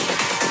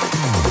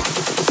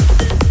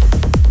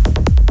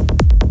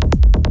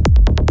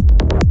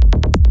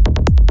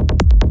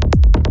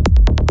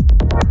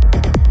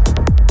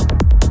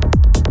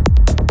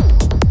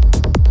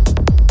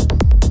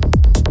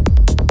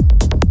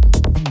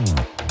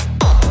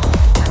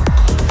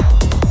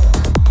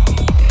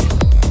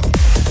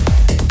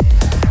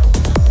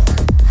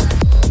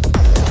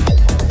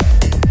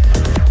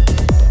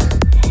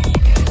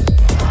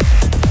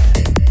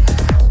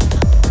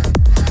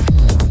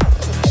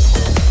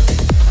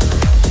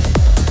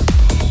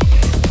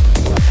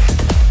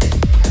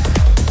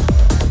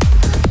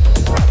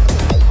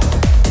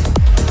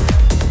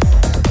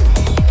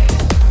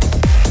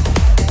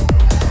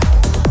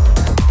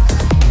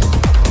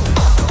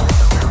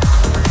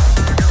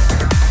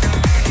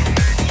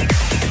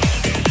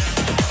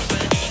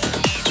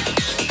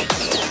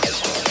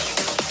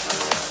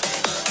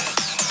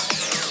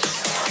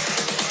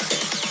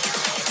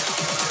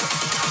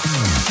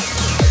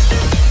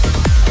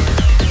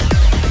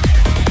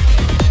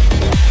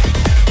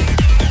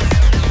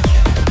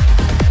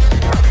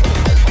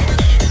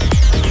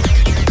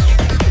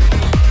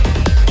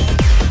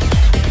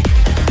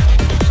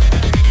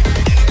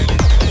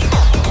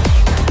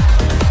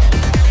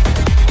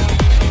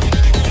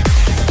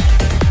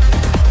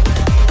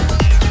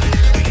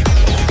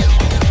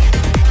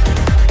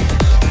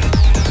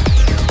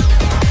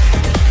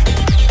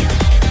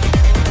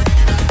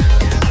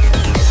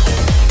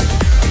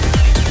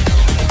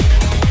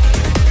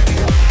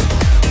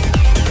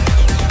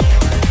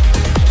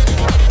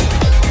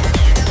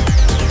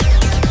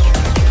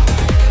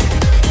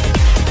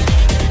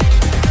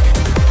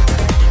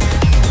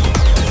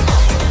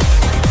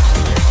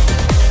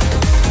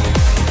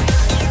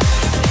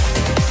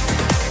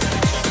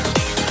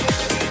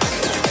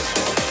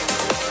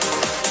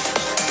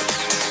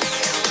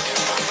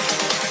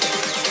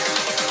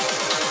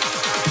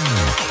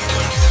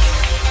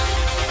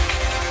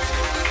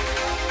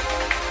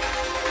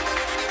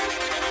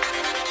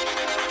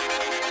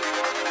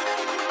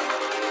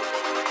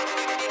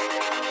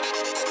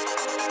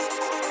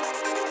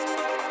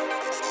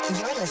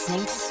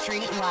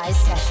 StreetWyse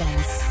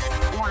Sessions.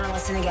 Want to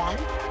listen again?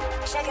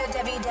 Check out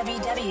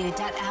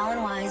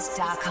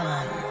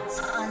www.alanwise.com.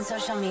 On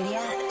social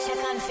media, check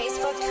on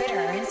Facebook, Twitter,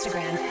 or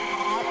Instagram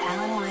at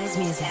Alan Wyse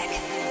Music.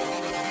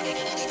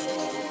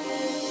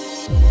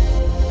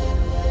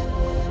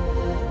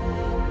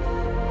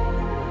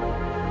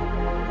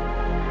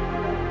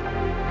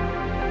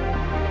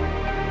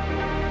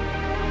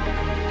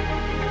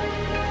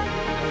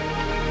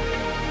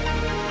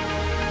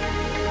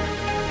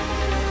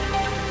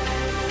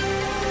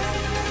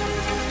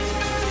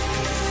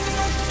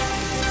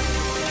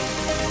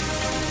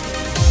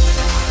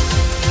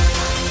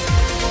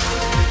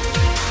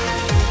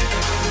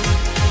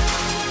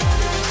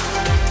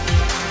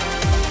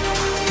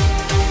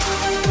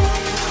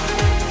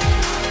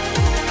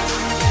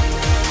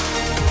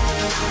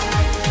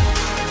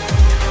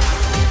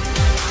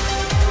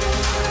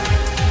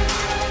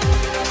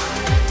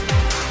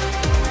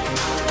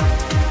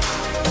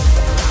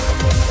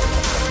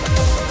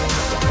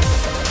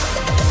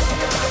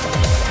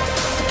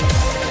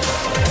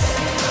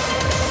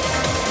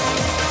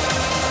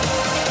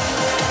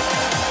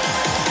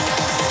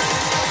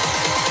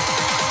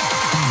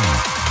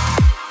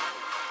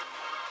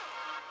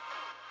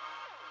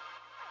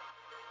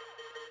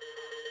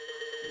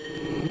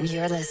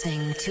 You're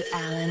listening to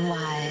Alan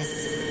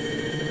Wyse,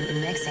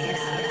 mixing it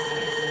up.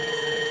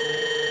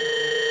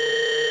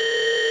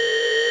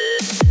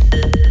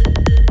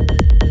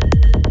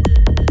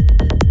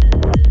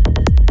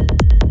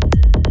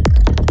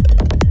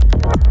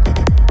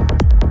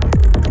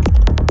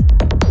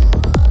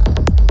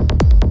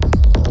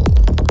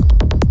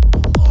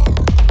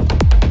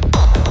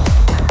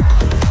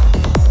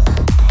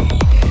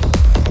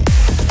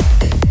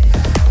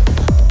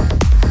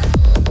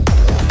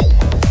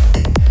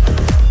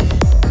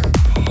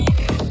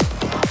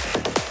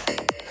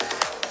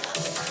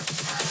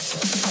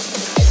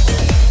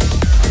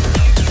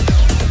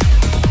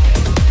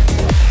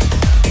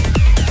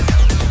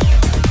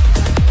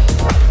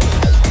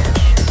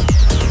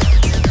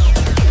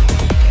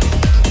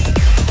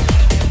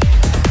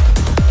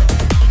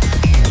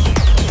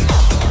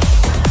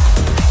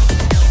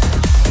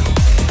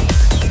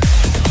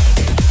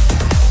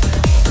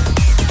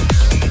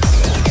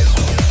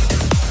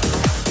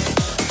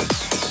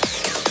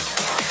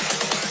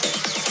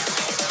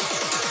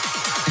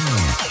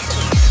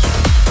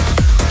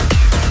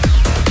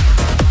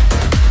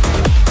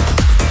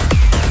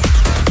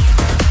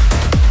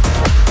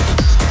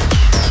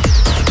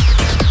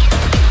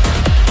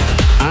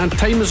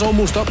 Time is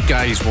almost up,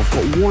 guys. We've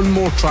got one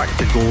more track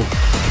to go.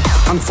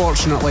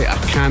 Unfortunately, I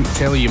can't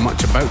tell you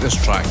much about this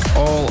track.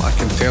 All I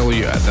can tell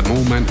you at the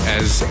moment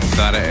is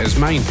that it is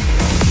mine.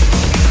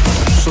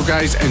 So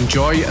guys,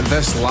 enjoy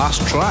this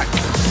last track.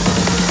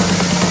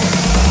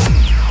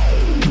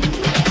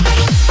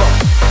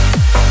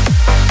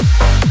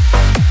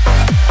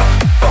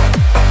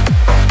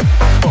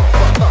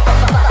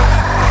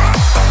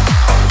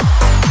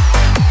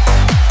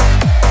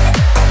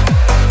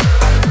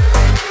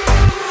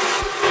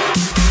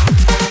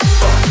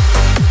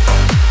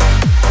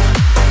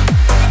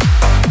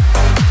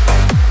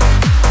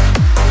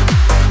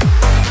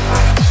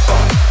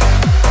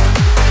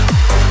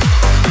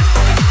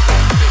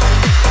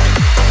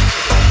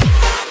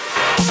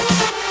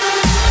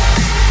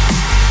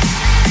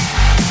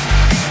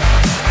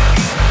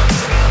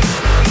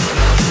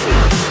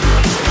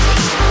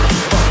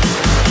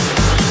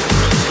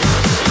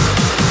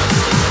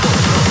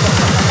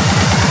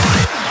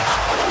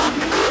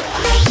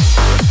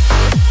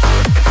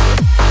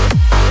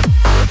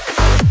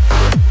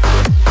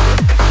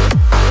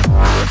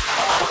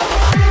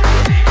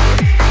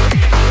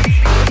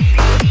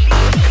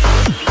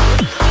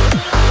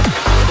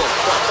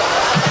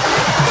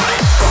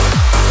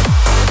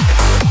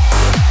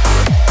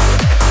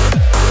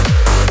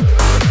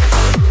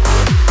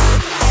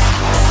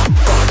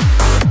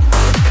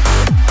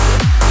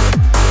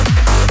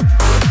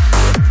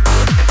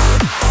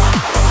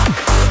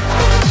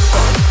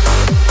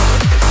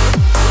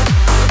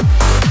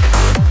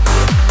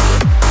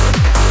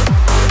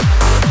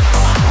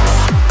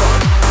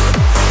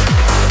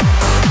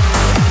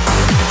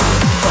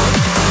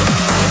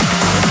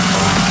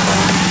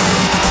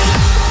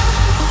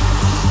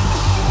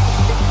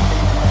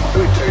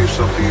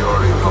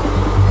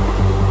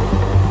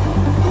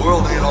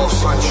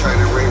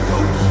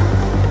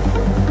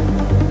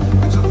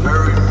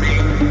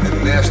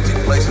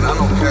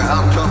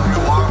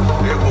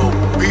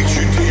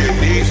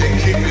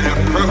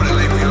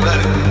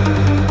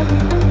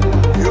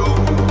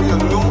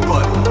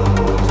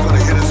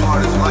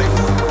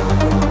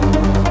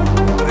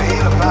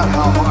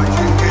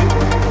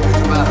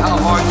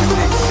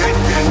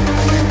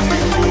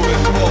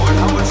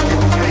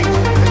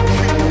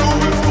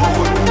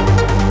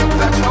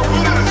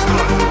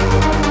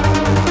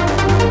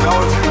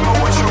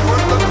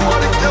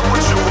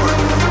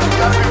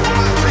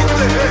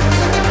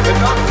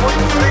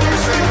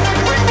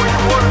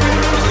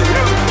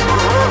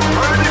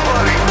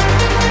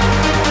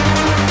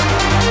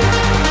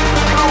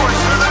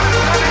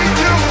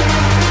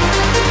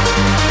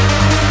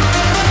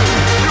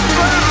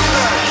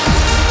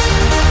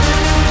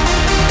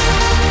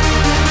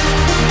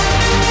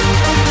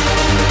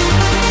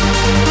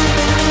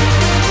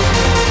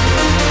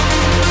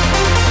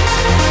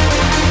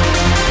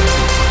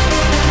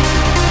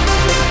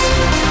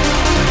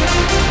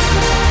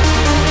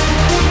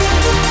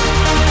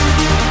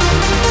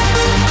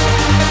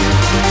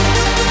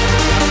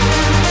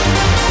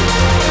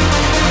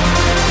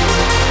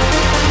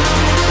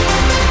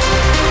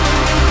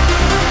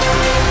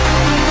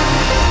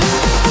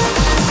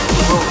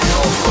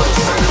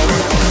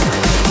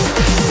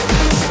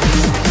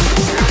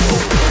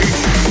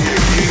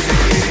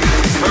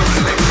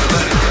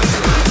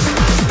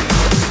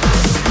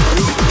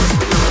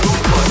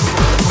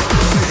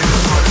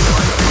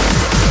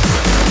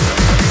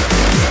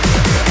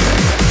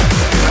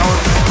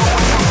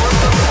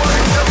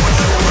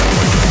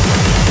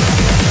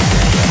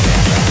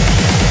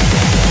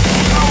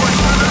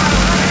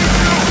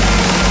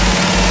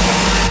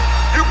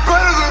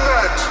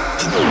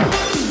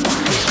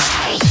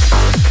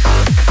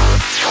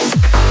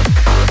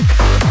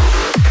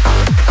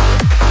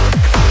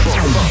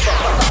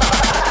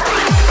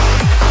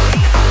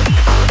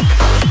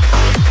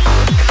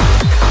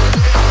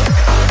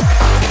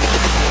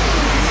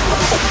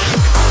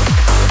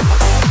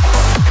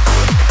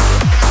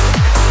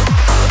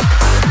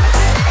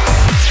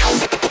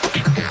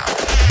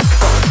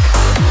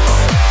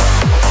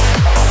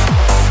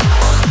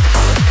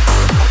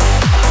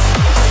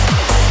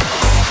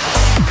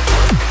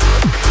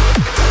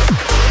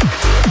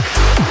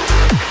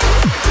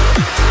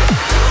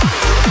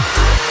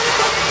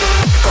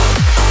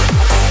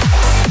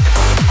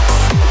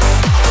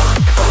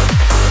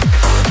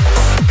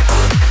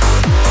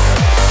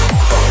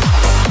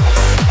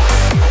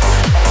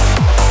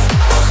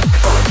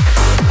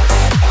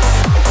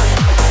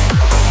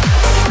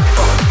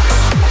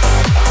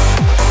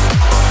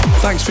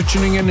 Thanks for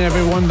tuning in,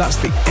 everyone. That's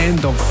the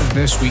end of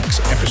this week's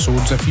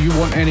episodes. If you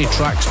want any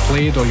tracks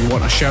played or you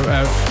want a shout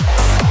out,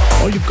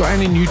 or you've got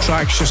any new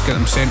tracks, just get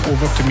them sent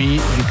over to me.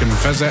 You can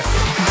visit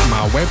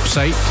my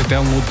website to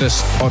download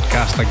this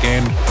podcast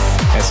again.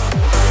 It's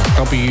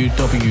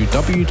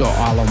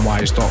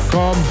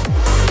www.alanwise.com.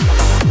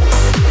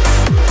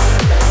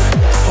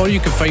 Or you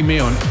can find me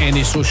on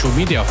any social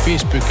media,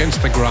 Facebook,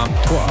 Instagram,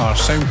 Twitter,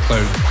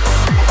 SoundCloud,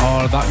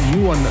 or that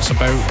new one that's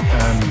about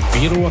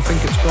Vero, I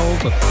think it's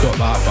called. I've got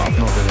that, but I've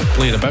not really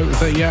played about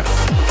with it yet.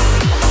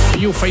 But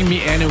you'll find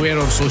me anywhere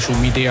on social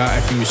media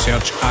if you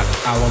search at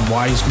Alan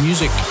Wyse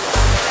Music.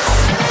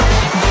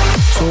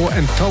 So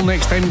until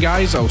next time,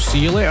 guys, I'll see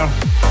you later.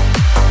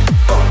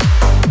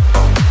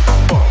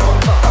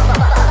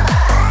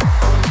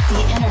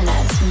 The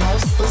internet's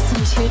most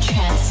listened to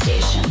trance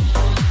station,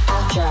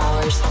 After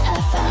Hours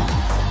FM.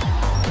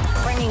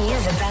 Bringing you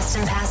the best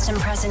in past and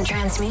present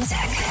trance music.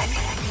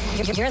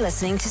 You're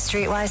listening to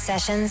StreetWyse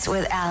Sessions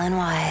with Alan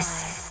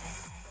Wyse.